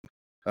position.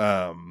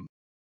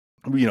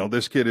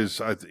 This kid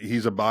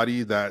he's a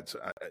body that,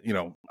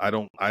 I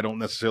don't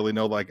necessarily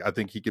know. Like, I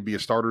think he could be a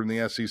starter in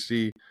the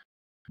SEC,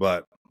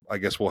 but I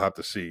guess we'll have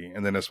to see.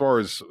 And then as far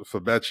as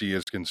Fabechi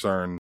is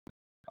concerned,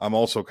 I'm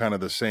also kind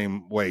of the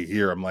same way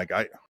here. I'm like,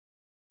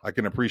 I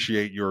can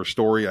appreciate your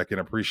story. I can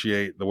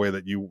appreciate the way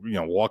that you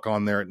walk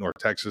on there at North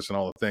Texas and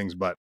all the things,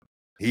 but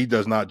he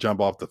does not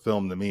jump off the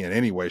film to me in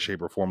any way,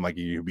 shape, or form like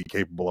he'd be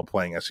capable of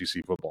playing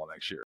SEC football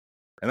next year.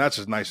 And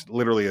that's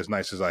literally as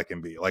nice as I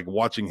can be. Like,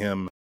 watching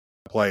him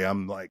play,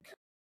 I'm like,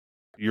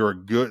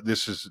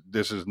 this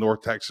is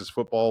North Texas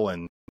football,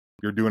 and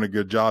you're doing a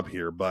good job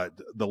here. But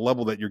the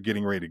level that you're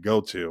getting ready to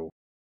go to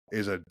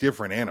is a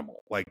different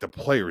animal. Like, the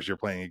players you're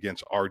playing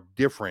against are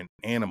different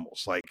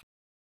animals. Like,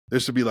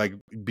 this would be like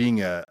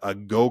being a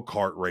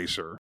go-kart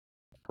racer,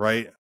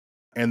 right?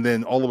 And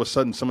then all of a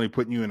sudden somebody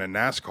putting you in a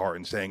NASCAR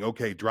and saying,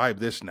 okay, drive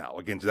this now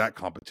against that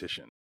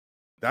competition.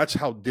 That's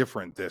how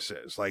different this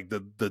is. Like,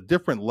 the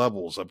different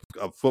levels of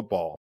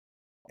football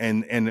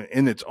and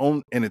in its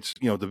own, and it's,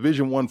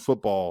 Division I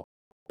football,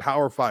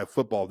 Power 5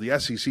 football, the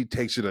SEC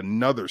takes it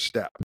another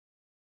step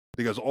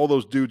because all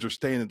those dudes are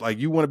staying. Like,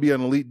 you want to be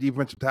an elite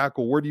defensive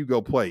tackle, where do you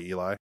go play,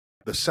 Eli?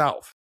 The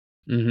South,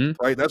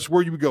 right? That's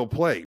where you go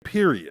play,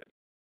 period.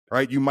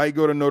 Right? You might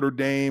go to Notre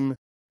Dame,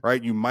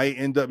 right? You might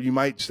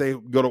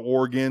go to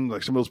Oregon,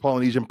 like some of those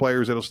Polynesian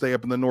players that'll stay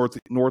up in the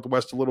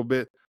Northwest a little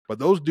bit, but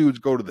those dudes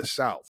go to the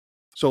South.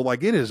 So,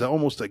 like, it is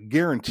almost a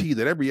guarantee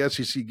that every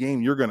SEC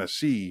game you're going to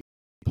see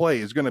play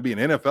is going to be an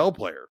NFL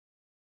player,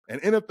 an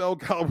NFL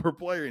caliber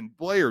player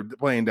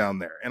playing down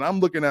there. And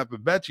I'm looking at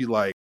Fabechi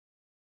like,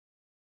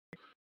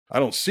 I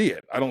don't see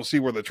it. I don't see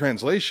where the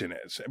translation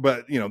is.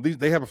 But,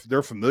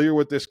 they're familiar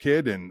with this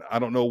kid, and I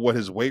don't know what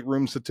his weight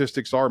room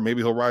statistics are.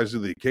 Maybe he'll rise to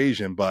the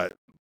occasion, but,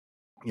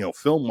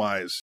 film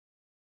wise,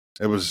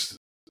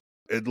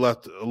 it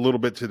left a little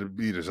bit to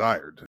be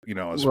desired,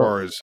 as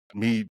far as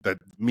me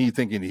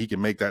thinking he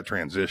can make that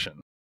transition.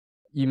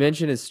 You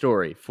mentioned his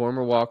story,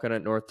 former walk-on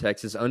at North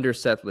Texas under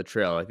Seth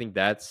Littrell. I think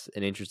that's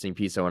an interesting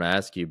piece I want to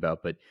ask you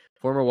about. But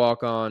former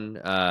walk-on,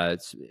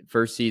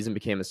 first season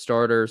became a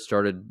starter,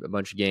 started a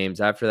bunch of games.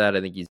 After that,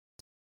 I think he's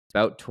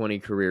about 20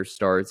 career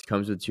starts,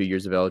 comes with 2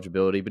 years of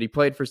eligibility. But he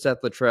played for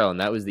Seth Littrell, and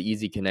that was the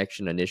easy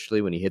connection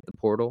initially when he hit the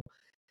portal.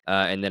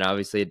 And then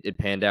obviously it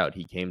panned out.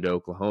 He came to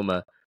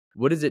Oklahoma.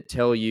 What does it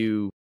tell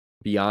you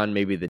beyond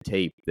maybe the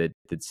tape that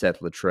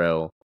Seth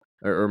Littrell,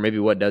 or maybe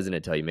what doesn't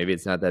it tell you? Maybe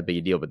it's not that big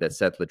a deal, but that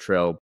Seth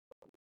Littrell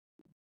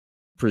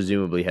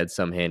presumably had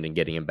some hand in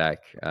getting him back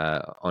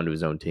onto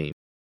his own team.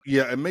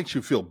 Yeah, it makes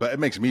you feel it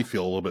makes me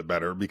feel a little bit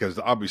better because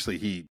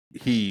obviously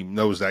he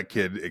knows that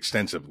kid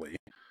extensively.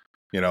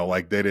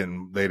 Like they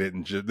didn't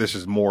this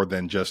is more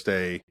than just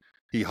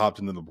he hopped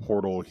into the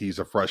portal, he's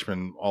a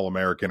freshman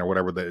All-American or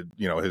whatever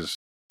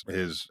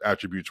his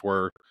attributes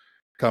were.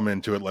 Come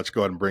into it, let's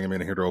go ahead and bring him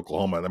in here to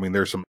Oklahoma. I mean,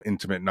 there's some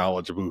intimate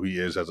knowledge of who he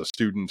is as a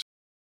student.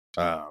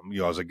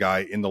 As a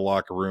guy in the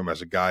locker room,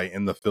 as a guy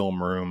in the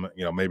film room,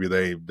 maybe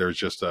there's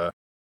just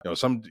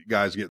some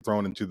guys get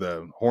thrown into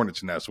the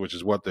hornet's nest, which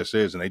is what this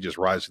is, and they just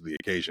rise to the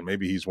occasion.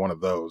 Maybe he's one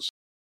of those.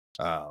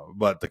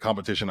 But the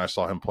competition I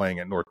saw him playing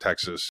at North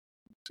Texas,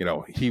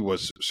 he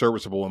was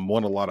serviceable and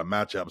won a lot of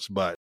matchups,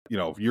 but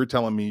if you're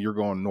telling me you're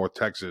going North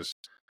Texas,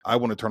 I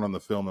want to turn on the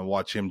film and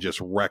watch him just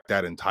wreck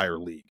that entire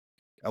league.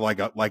 Like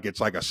it's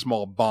like a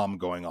small bomb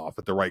going off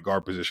at the right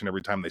guard position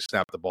every time they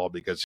snap the ball,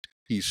 because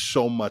he's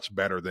so much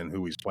better than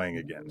who he's playing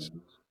against.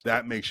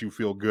 That makes you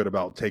feel good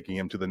about taking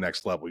him to the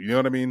next level. You know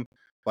what I mean?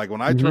 Like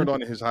when I turned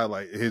on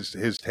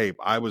his tape,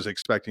 I was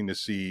expecting to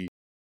see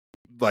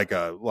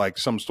like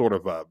some sort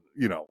of a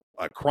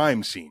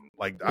crime scene.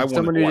 Like I wanted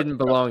Someone to who watch. didn't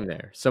belong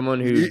there. Someone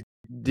who It,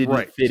 didn't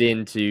right. fit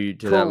into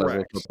that level of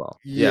Correct. football.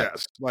 Yeah.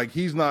 Yes. Like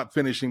he's not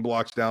finishing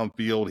blocks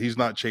downfield. He's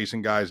not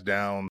chasing guys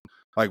down.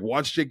 Like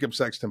watch Jacob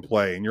Sexton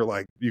play, and you're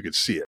like, you could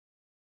see it,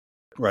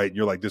 right?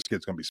 You're like, this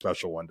kid's going to be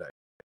special one day.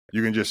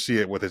 You can just see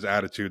it with his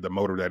attitude, the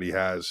motor that he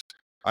has.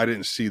 I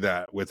didn't see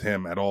that with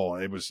him at all.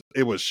 It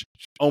was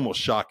almost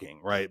shocking,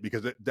 right?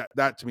 Because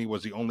that to me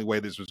was the only way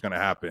this was going to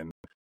happen,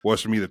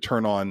 was for me to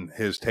turn on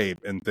his tape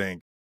and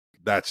think,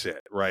 that's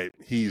it, right?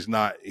 He's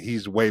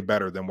way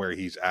better than where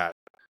he's at.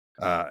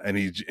 And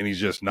he's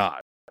just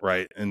not,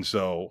 right? And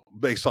so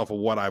based off of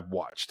what I've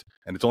watched,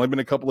 and it's only been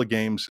a couple of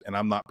games, and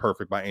I'm not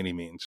perfect by any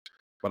means,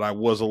 but I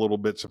was a little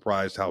bit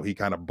surprised how he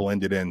kind of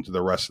blended into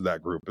the rest of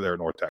that group there in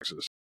North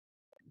Texas.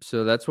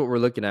 So that's what we're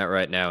looking at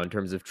right now in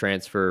terms of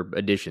transfer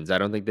additions. I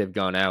don't think they've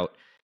gone out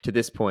to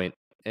this point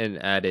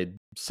and added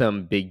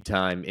some big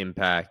time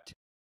impact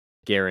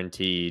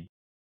guaranteed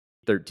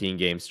 13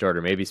 game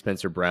starter. Maybe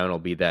Spencer Brown will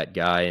be that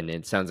guy, and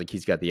it sounds like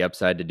he's got the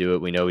upside to do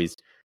it. We know he's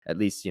at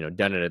least,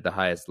 done it at the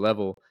highest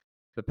level.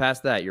 But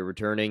past that, you're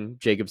returning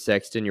Jacob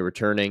Sexton, you're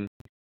returning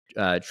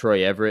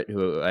Troy Everett,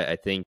 who I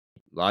think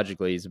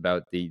logically is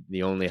about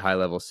the only high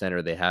level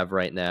center they have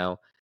right now.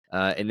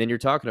 And then you're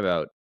talking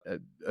about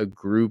a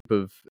group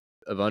of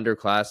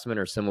underclassmen,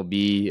 or some will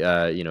be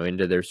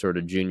into their sort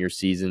of junior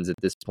seasons at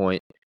this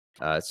point.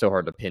 It's so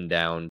hard to pin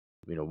down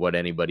what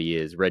anybody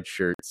is. Red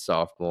shirt,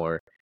 sophomore,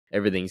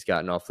 everything's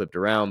gotten all flipped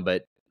around.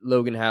 But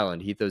Logan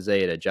Halland, Heath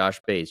Ozeta,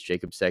 Josh Bates,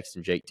 Jacob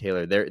Sexton, Jake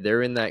Taylor,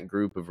 they're in that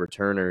group of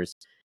returners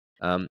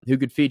who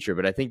could feature.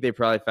 But I think they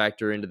probably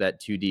factor into that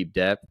too deep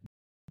depth.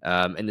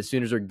 And the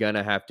Sooners are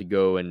gonna have to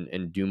go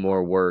and do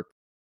more work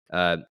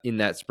in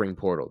that spring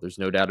portal. There's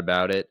no doubt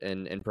about it.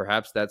 And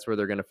perhaps that's where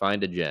they're going to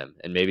find a gem,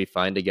 and maybe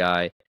find a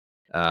guy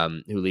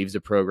who leaves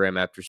the program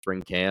after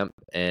spring camp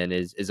and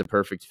is a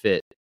perfect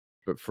fit.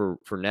 But for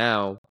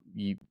now,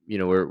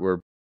 we're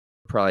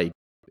probably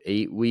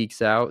 8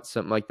 weeks out,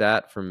 something like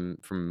that, from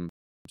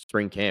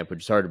spring camp,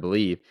 which is hard to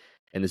believe.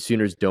 And the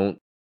Sooners don't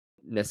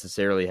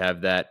necessarily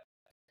have that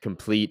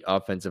complete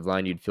offensive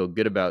line you'd feel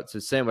good about. So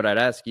Sam, what I'd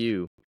ask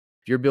you,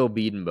 if you're Bill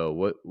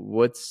Bedenbaugh,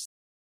 what's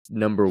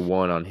number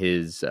one on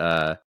his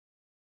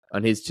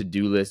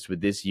to-do list with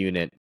this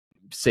unit,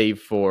 save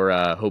for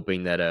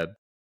hoping that a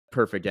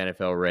perfect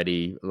NFL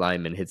ready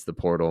lineman hits the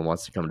portal and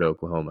wants to come to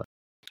Oklahoma?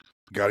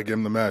 Got to give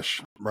him the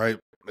mesh, right?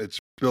 It's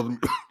building.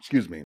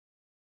 Excuse me,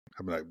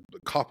 having a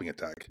coughing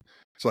attack.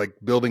 It's like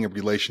building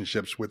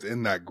relationships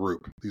within that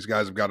group. These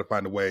guys have got to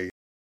find a way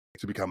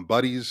to become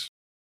buddies.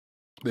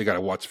 They got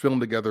to watch film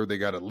together. They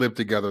got to live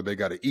together. They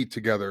got to eat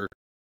together,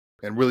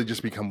 and really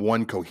just become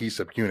one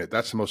cohesive unit.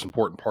 That's the most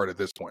important part at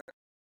this point.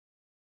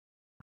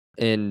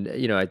 And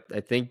I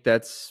think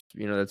that's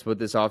what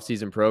this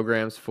offseason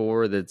program's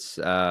for. That's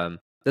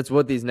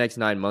what these next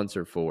 9 months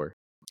are for.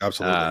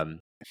 Absolutely.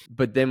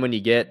 But then are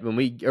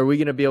we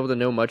going to be able to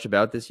know much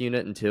about this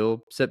unit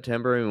until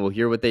September? And we'll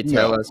hear what they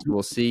tell us.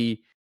 We'll see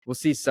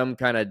some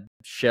kind of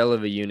shell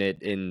of a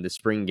unit in the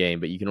spring game,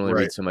 but you can only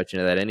read so much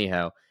into that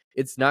anyhow.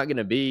 It's not going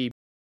to be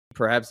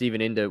perhaps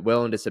even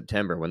into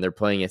September, when they're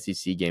playing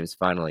SEC games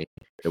finally,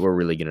 that we're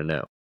really going to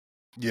know.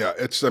 Yeah,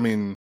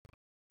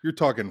 you're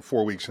talking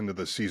 4 weeks into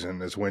the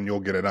season is when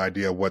you'll get an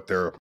idea of what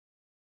their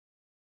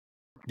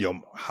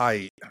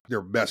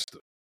their best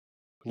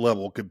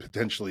level could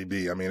potentially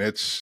be. I mean,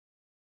 it's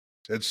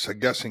a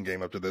guessing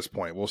game up to this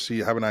point. We'll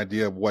have an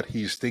idea of what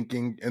he's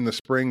thinking in the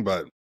spring,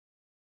 but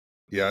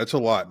yeah, it's a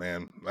lot,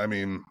 man. I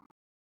mean,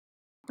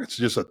 it's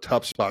just a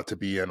tough spot to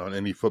be in on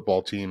any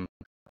football team.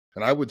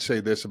 And I would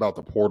say this about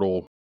the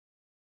portal,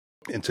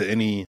 into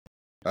any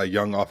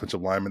young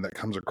offensive lineman that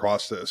comes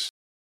across this: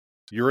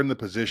 you're in the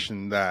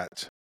position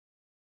that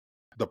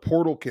the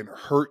portal can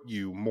hurt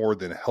you more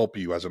than help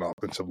you as an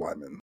offensive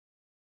lineman.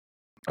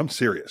 I'm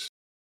serious,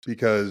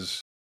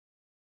 because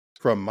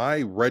from my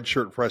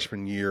redshirt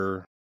freshman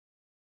year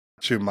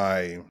to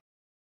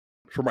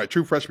from my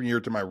true freshman year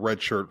to my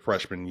redshirt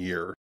freshman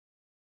year,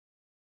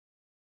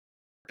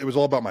 it was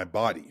all about my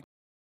body,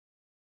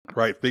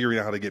 right? Figuring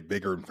out how to get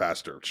bigger and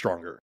faster,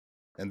 stronger.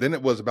 And then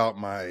it was about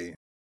my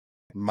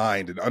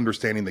mind and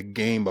understanding the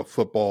game of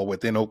football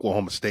within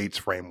Oklahoma State's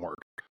framework,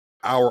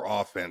 our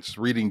offense,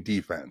 reading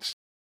defense.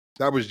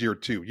 That was year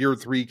 2. Year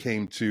 3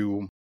 came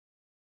to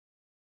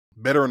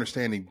better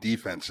understanding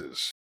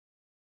defenses,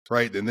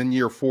 right? And then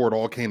year 4, it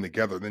all came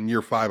together. Then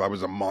year 5, I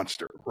was a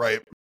monster,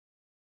 right?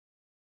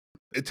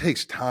 It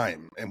takes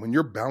time. And when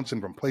you're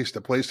bouncing from place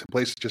to place to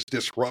place, it just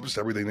disrupts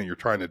everything that you're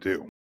trying to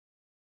do.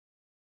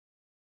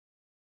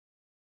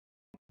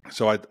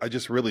 So I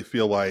just really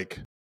feel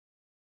like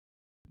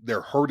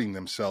they're hurting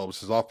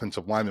themselves as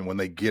offensive linemen when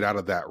they get out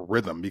of that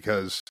rhythm,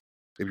 because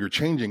if you're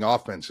changing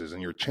offenses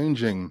and you're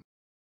changing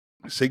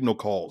signal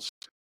calls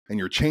and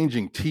you're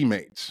changing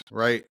teammates,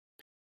 right?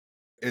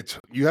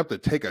 You have to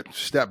take a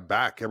step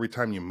back every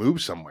time you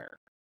move somewhere.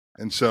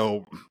 And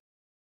so,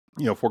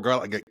 for a guy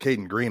like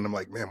Caden Green, I'm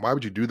like, man, why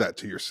would you do that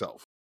to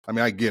yourself? I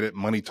mean, I get it,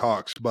 money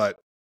talks, but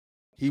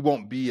he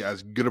won't be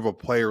as good of a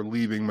player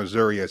leaving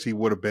Missouri as he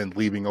would have been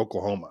leaving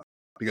Oklahoma,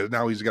 because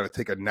now he's got to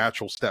take a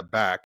natural step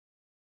back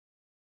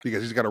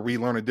because he's got to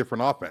relearn a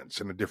different offense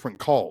and a different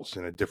calls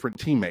and a different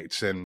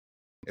teammates. And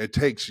it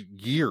takes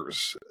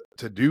years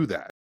to do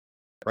that,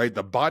 right?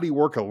 The body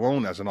work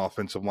alone as an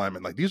offensive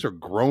lineman, like these are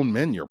grown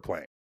men you're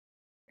playing,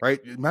 right?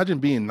 Imagine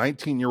being a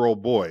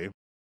 19-year-old boy,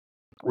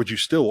 which you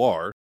still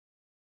are,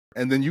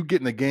 and then you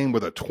get in a game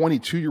with a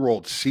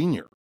 22-year-old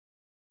senior.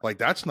 Like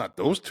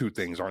those two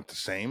things aren't the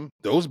same.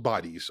 Those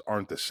bodies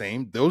aren't the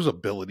same. Those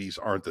abilities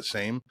aren't the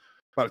same.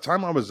 By the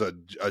time I was a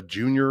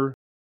junior,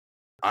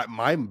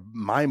 my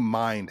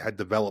mind had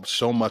developed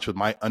so much with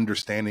my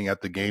understanding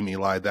at the game,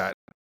 Eli, that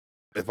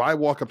if I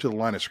walk up to the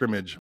line of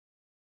scrimmage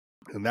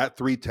and that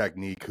 3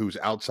 technique, whose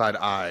outside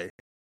eye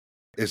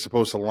is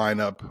supposed to line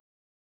up,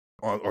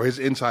 or his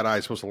inside eye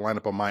is supposed to line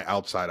up on my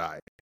outside eye.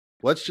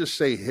 Let's just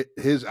say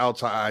his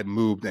outside eye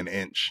moved an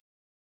inch.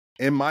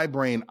 In my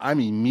brain, I'm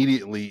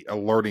immediately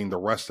alerting the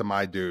rest of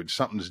my dudes,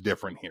 something's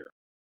different here,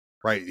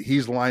 right?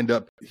 He's lined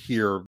up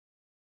here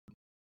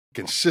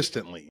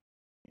consistently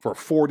for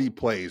 40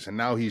 plays, and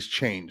now he's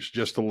changed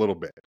just a little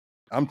bit.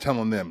 I'm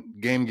telling them,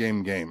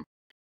 game.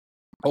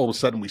 All of a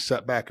sudden, we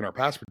set back in our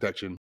pass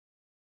protection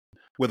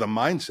with a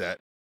mindset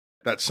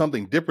that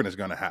something different is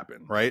going to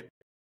happen, right?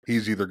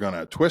 He's either going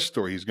to twist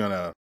or he's going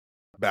to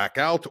back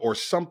out, or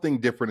something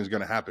different is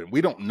going to happen.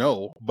 We don't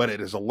know, but it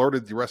has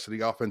alerted the rest of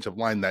the offensive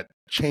line that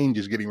change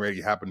is getting ready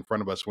to happen in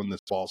front of us when this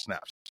ball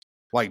snaps.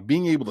 Like,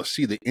 being able to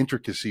see the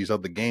intricacies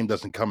of the game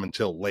doesn't come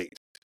until late.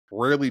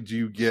 Rarely do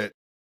you get,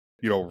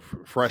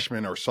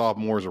 freshmen or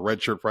sophomores, or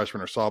redshirt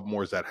freshmen or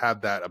sophomores that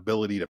have that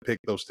ability to pick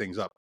those things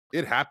up.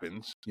 It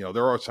happens.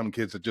 There are some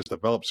kids that just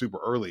develop super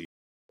early,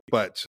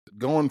 but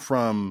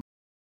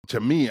to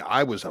me,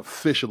 I was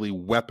officially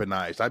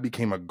weaponized. I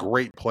became a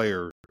great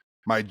player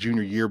my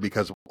junior year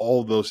because of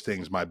all those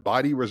things. My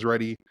body was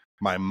ready.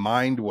 My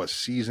mind was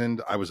seasoned.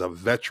 I was a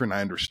veteran.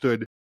 I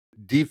understood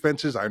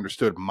defenses. I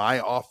understood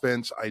my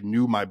offense. I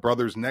knew my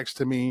brothers next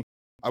to me.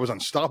 I was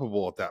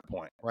unstoppable at that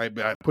point, right?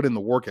 But I put in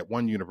the work at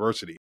one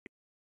university.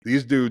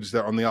 These dudes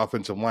that are on the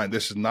offensive line,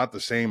 this is not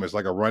the same as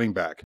like a running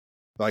back.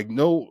 Like,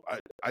 no,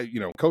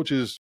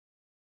 coaches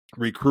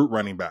recruit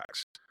running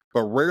backs,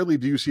 but rarely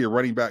do you see a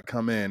running back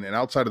come in and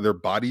outside of their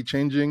body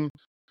changing,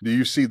 do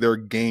you see their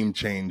game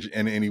change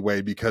in any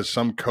way because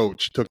some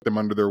coach took them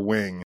under their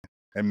wing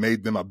and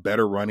made them a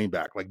better running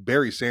back? Like,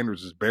 Barry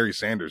Sanders is Barry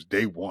Sanders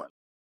day one.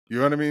 You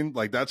know what I mean?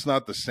 Like, that's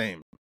not the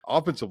same.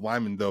 Offensive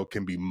linemen, though,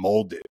 can be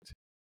molded,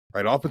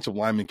 right? Offensive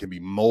linemen can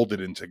be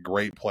molded into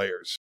great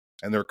players,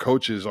 and their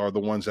coaches are the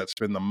ones that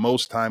spend the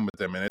most time with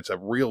them. And it's a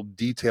real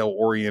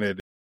detail-oriented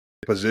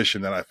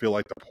position that I feel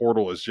like the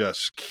portal is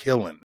just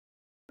killing.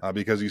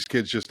 Because these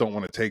kids just don't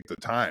want to take the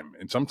time.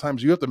 And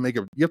sometimes you have to make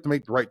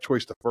the right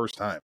choice the first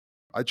time.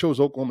 I chose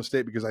Oklahoma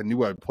State because I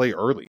knew I'd play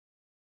early.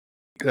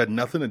 It had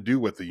nothing to do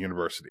with the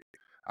university.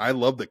 I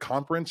loved the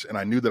conference, and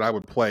I knew that I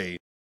would play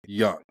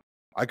young.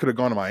 I could have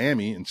gone to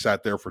Miami and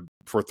sat there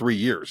for 3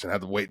 years and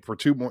had to wait for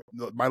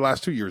my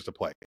last 2 years to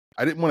play.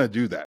 I didn't want to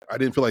do that. I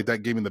didn't feel like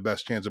that gave me the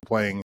best chance of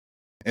playing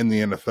in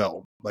the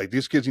NFL. Like,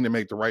 these kids need to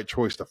make the right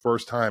choice the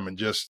first time and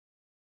just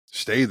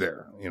stay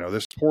there.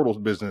 This portal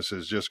business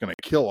is just going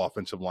to kill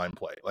offensive line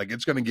play. Like,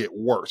 it's going to get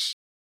worse,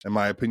 in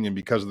my opinion,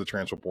 because of the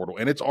transfer portal.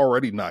 And it's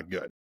already not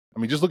good. I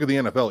mean, just look at the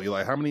NFL,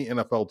 Eli. How many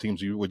NFL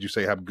teams would you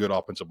say have good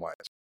offensive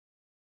lines?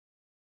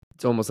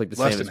 It's almost like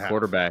the Less same than as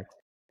quarterback.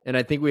 And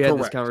I think we had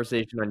this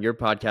conversation on your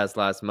podcast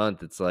last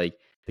month. It's like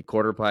the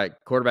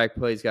quarterback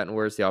play's gotten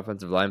worse, the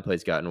offensive line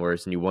play's gotten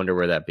worse, and you wonder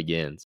where that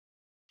begins.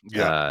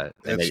 Yeah.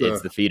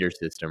 It's the feeder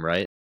system,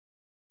 right?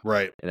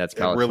 Right. And that's It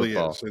college really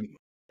football. is. And,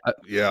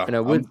 And I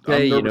would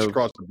say, I'm nervous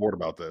across the board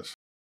about this.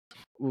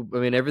 I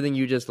mean, everything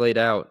you just laid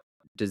out,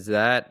 does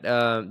that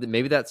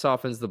maybe that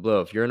softens the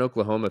blow? If you're an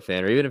Oklahoma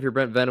fan, or even if you're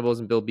Brent Venables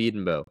and Bill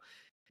Bedenbaugh,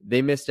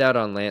 they missed out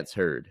on Lance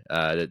Hurd,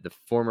 the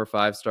former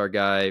 5-star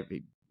guy,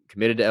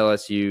 committed to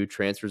LSU,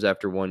 transfers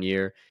after 1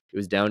 year. It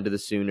was down to the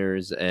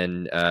Sooners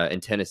and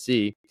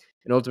Tennessee,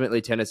 and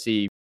ultimately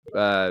Tennessee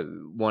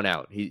won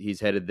out. He's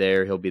headed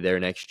there. He'll be there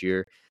next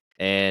year.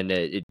 And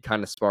it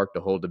kind of sparked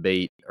a whole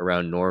debate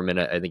around Norman,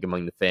 I think,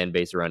 among the fan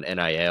base around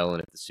NIL,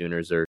 and if the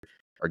Sooners are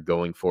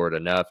going for it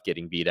enough,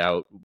 getting beat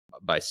out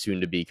by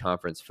soon-to-be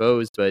conference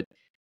foes. But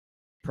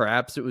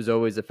perhaps it was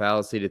always a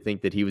fallacy to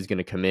think that he was going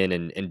to come in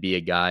and be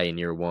a guy in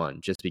year one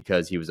just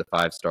because he was a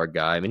 5-star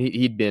guy. I mean,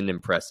 he'd been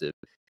impressive.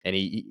 And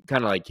he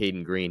kind of like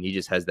Caden Green, he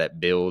just has that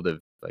build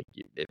of, like,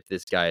 if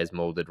this guy is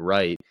molded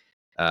right,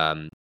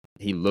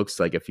 he looks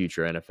like a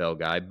future NFL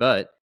guy.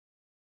 But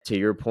to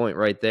your point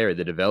right there,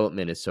 the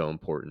development is so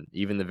important.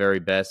 Even the very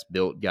best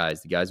built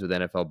guys, the guys with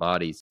NFL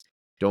bodies,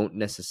 don't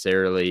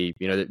necessarily,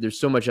 there's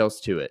so much else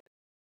to it.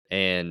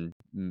 And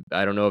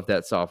I don't know if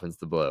that softens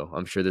the blow.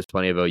 I'm sure there's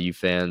plenty of OU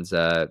fans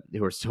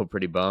who are still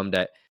pretty bummed.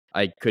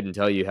 I couldn't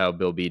tell you how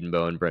Bill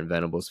Bedenbaugh and Brent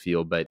Venables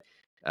feel, but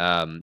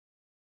um,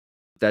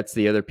 that's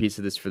the other piece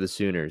of this for the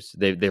Sooners.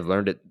 They've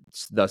learned it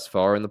thus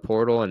far in the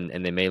portal,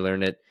 and they may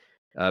learn it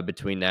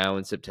between now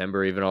and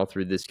September, even all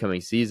through this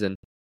coming season.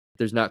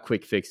 There's not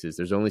quick fixes.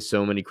 There's only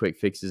so many quick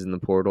fixes in the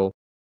portal.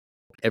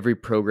 Every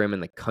program in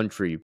the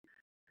country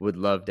would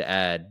love to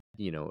add,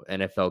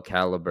 NFL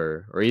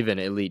caliber or even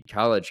elite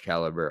college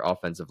caliber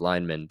offensive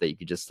linemen that you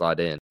could just slot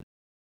in.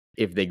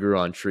 If they grew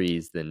on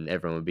trees, then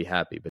everyone would be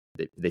happy, but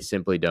they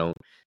simply don't.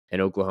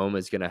 And Oklahoma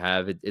is going to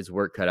have its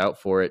work cut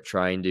out for it,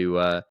 trying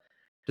to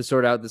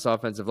sort out this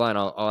offensive line.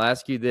 I'll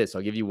ask you this.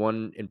 I'll give you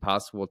one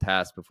impossible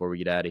task before we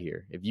get out of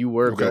here. If you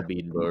were Okay. Bill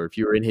Bedenbaugh, or if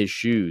you were in his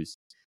shoes,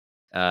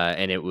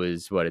 and it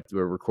was we're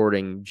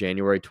recording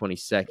January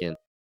 22nd.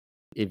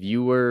 If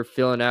you were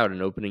filling out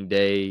an opening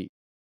day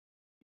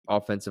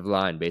offensive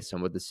line based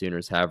on what the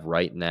Sooners have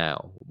right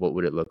now, what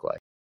would it look like?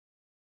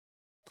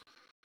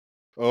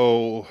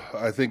 Oh,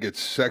 I think it's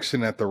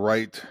Sexton at the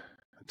right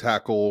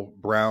tackle,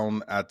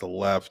 Brown at the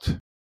left.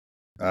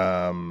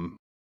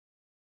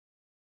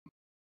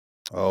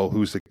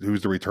 Who's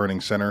the returning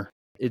center?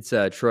 It's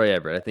Troy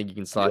Everett. I think you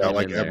can slot him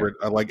in Everett.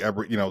 there. I like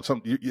Everett.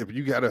 If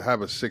you got to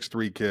have a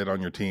 6'3" kid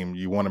on your team,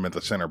 you want him at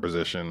the center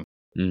position.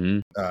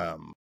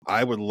 Mm-hmm.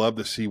 I would love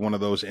to see one of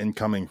those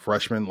incoming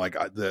freshmen, like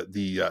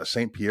the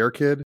St. Pierre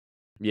kid.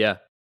 Yeah,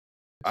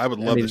 I would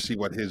love to see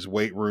what his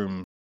weight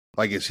room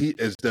like. Is he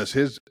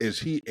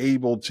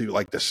able to,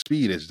 like, the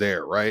speed is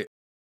there, right?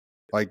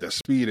 Like, the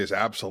speed is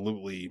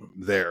absolutely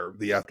there.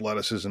 The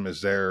athleticism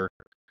is there.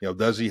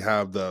 Does he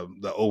have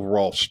the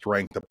overall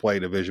strength to play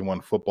Division I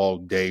football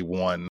day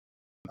one?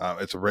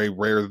 It's very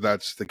rare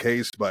that's the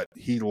case, but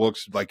he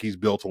looks like he's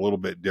built a little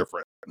bit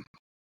different.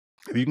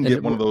 If you can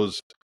get one of those,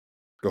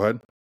 go ahead.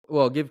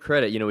 Well, give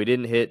credit. We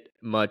didn't hit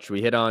much.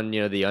 We hit on, the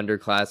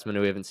underclassmen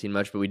who we haven't seen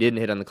much, but we didn't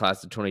hit on the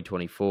class of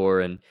 2024.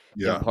 And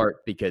in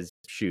part because,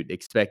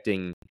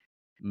 expecting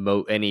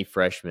any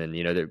freshman,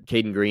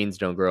 Caden Greens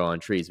don't grow on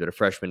trees, but a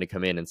freshman to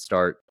come in and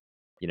start,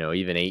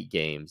 even 8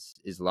 games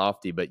is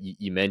lofty. But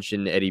you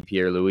mentioned Eddie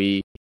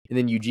Pierre-Louis, and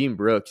then Eugene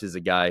Brooks is a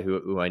guy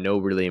who I know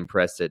really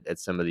impressed at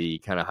some of the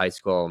kind of high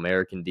school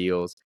All-American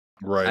deals.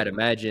 Right. I'd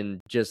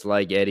imagine, just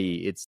like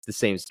Eddie, it's the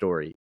same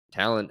story.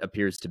 Talent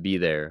appears to be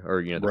there,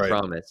 or the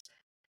promise.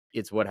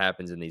 It's what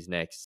happens in these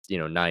next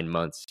 9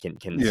 months. Can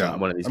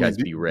one of these guys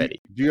be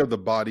ready? Do you have the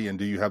body, and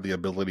do you have the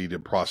ability to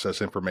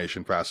process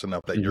information fast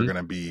enough that you're going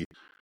to be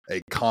a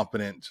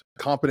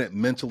competent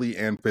mentally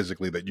and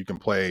physically, that you can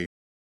play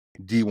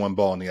D1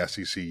 ball in the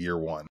SEC year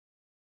one?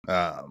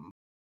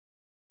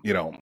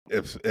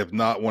 If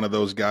not one of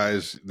those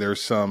guys,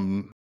 there's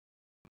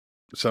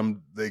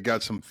they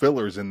got some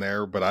fillers in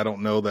there, but I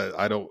don't know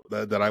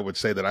that I would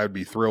say that I would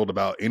be thrilled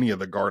about any of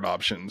the guard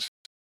options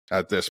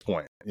at this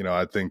point.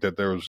 I think that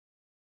there's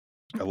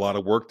a lot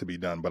of work to be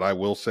done, but I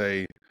will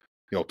say,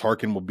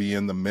 Tarkin will be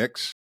in the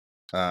mix.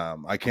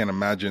 I can't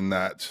imagine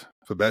that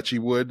Fabechi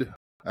would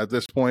at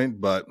this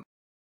point, but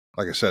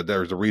like I said,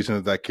 there's a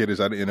reason that kid is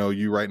at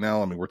OU right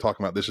now. I mean, we're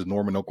talking about, this is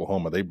Norman,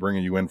 Oklahoma. They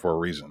bringing you in for a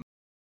reason.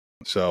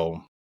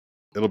 So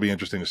it'll be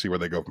interesting to see where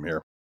they go from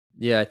here.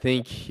 Yeah, I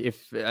think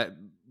if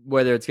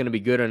whether it's going to be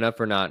good enough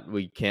or not,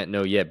 we can't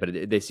know yet,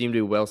 but they seem to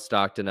be well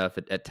stocked enough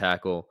at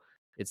tackle.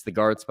 It's the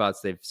guard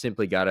spots they've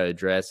simply got to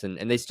address, and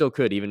they still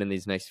could, even in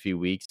these next few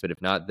weeks. But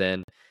if not,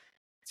 then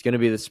it's going to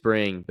be the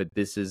spring. But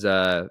this is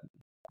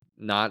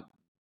not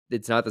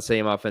the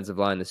same offensive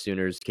line the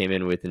Sooners came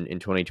in with in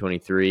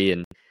 2023,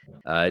 and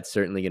it's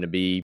certainly going to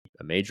be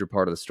a major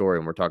part of the story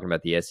when we're talking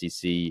about the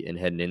SEC and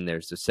heading in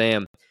there. So,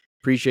 Sam,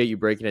 appreciate you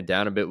breaking it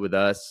down a bit with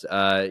us.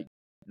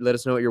 Let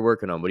us know what you're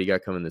working on. What do you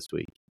got coming this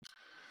week?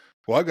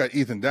 Well, I've got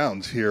Ethan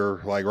Downs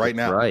here, like, right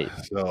now. Right.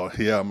 So,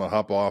 yeah, I'm going to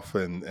hop off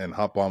and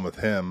hop on with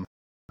him.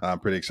 I'm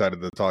pretty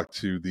excited to talk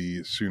to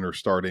the Sooner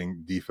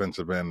starting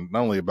defensive end,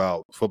 not only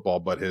about football,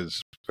 but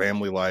his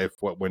family life,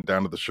 what went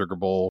down to the Sugar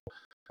Bowl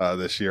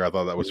this year. I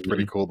thought that was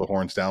pretty cool, the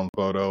horns down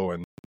photo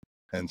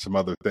and some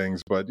other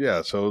things. But,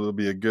 yeah, so it'll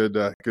be a good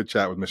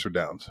chat with Mr.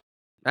 Downs.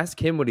 Ask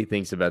him what he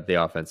thinks about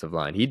the offensive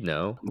line. He'd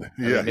know.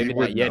 Yeah, maybe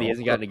not yet. He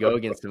hasn't gotten to go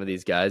against some of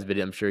these guys, but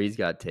I'm sure he's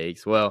got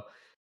takes. Well,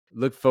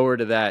 look forward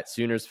to that.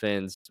 Sooners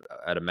fans,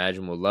 I'd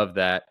imagine, will love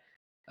that.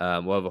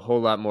 We'll have a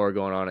whole lot more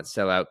going on at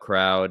Sellout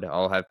Crowd.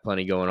 I'll have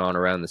plenty going on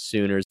around the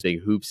Sooners.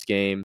 Big hoops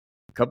game.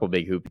 A couple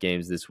big hoop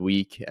games this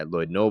week at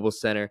Lloyd Noble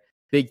Center.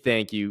 Big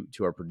thank you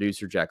to our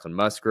producer, Jacqueline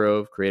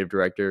Musgrove, creative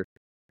director,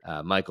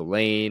 Michael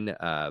Lane,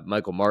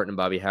 Michael Martin,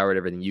 Bobby Howard,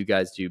 everything you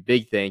guys do.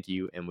 Big thank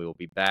you, and we will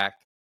be back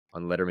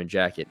on Lederman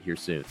Jacket here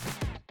soon.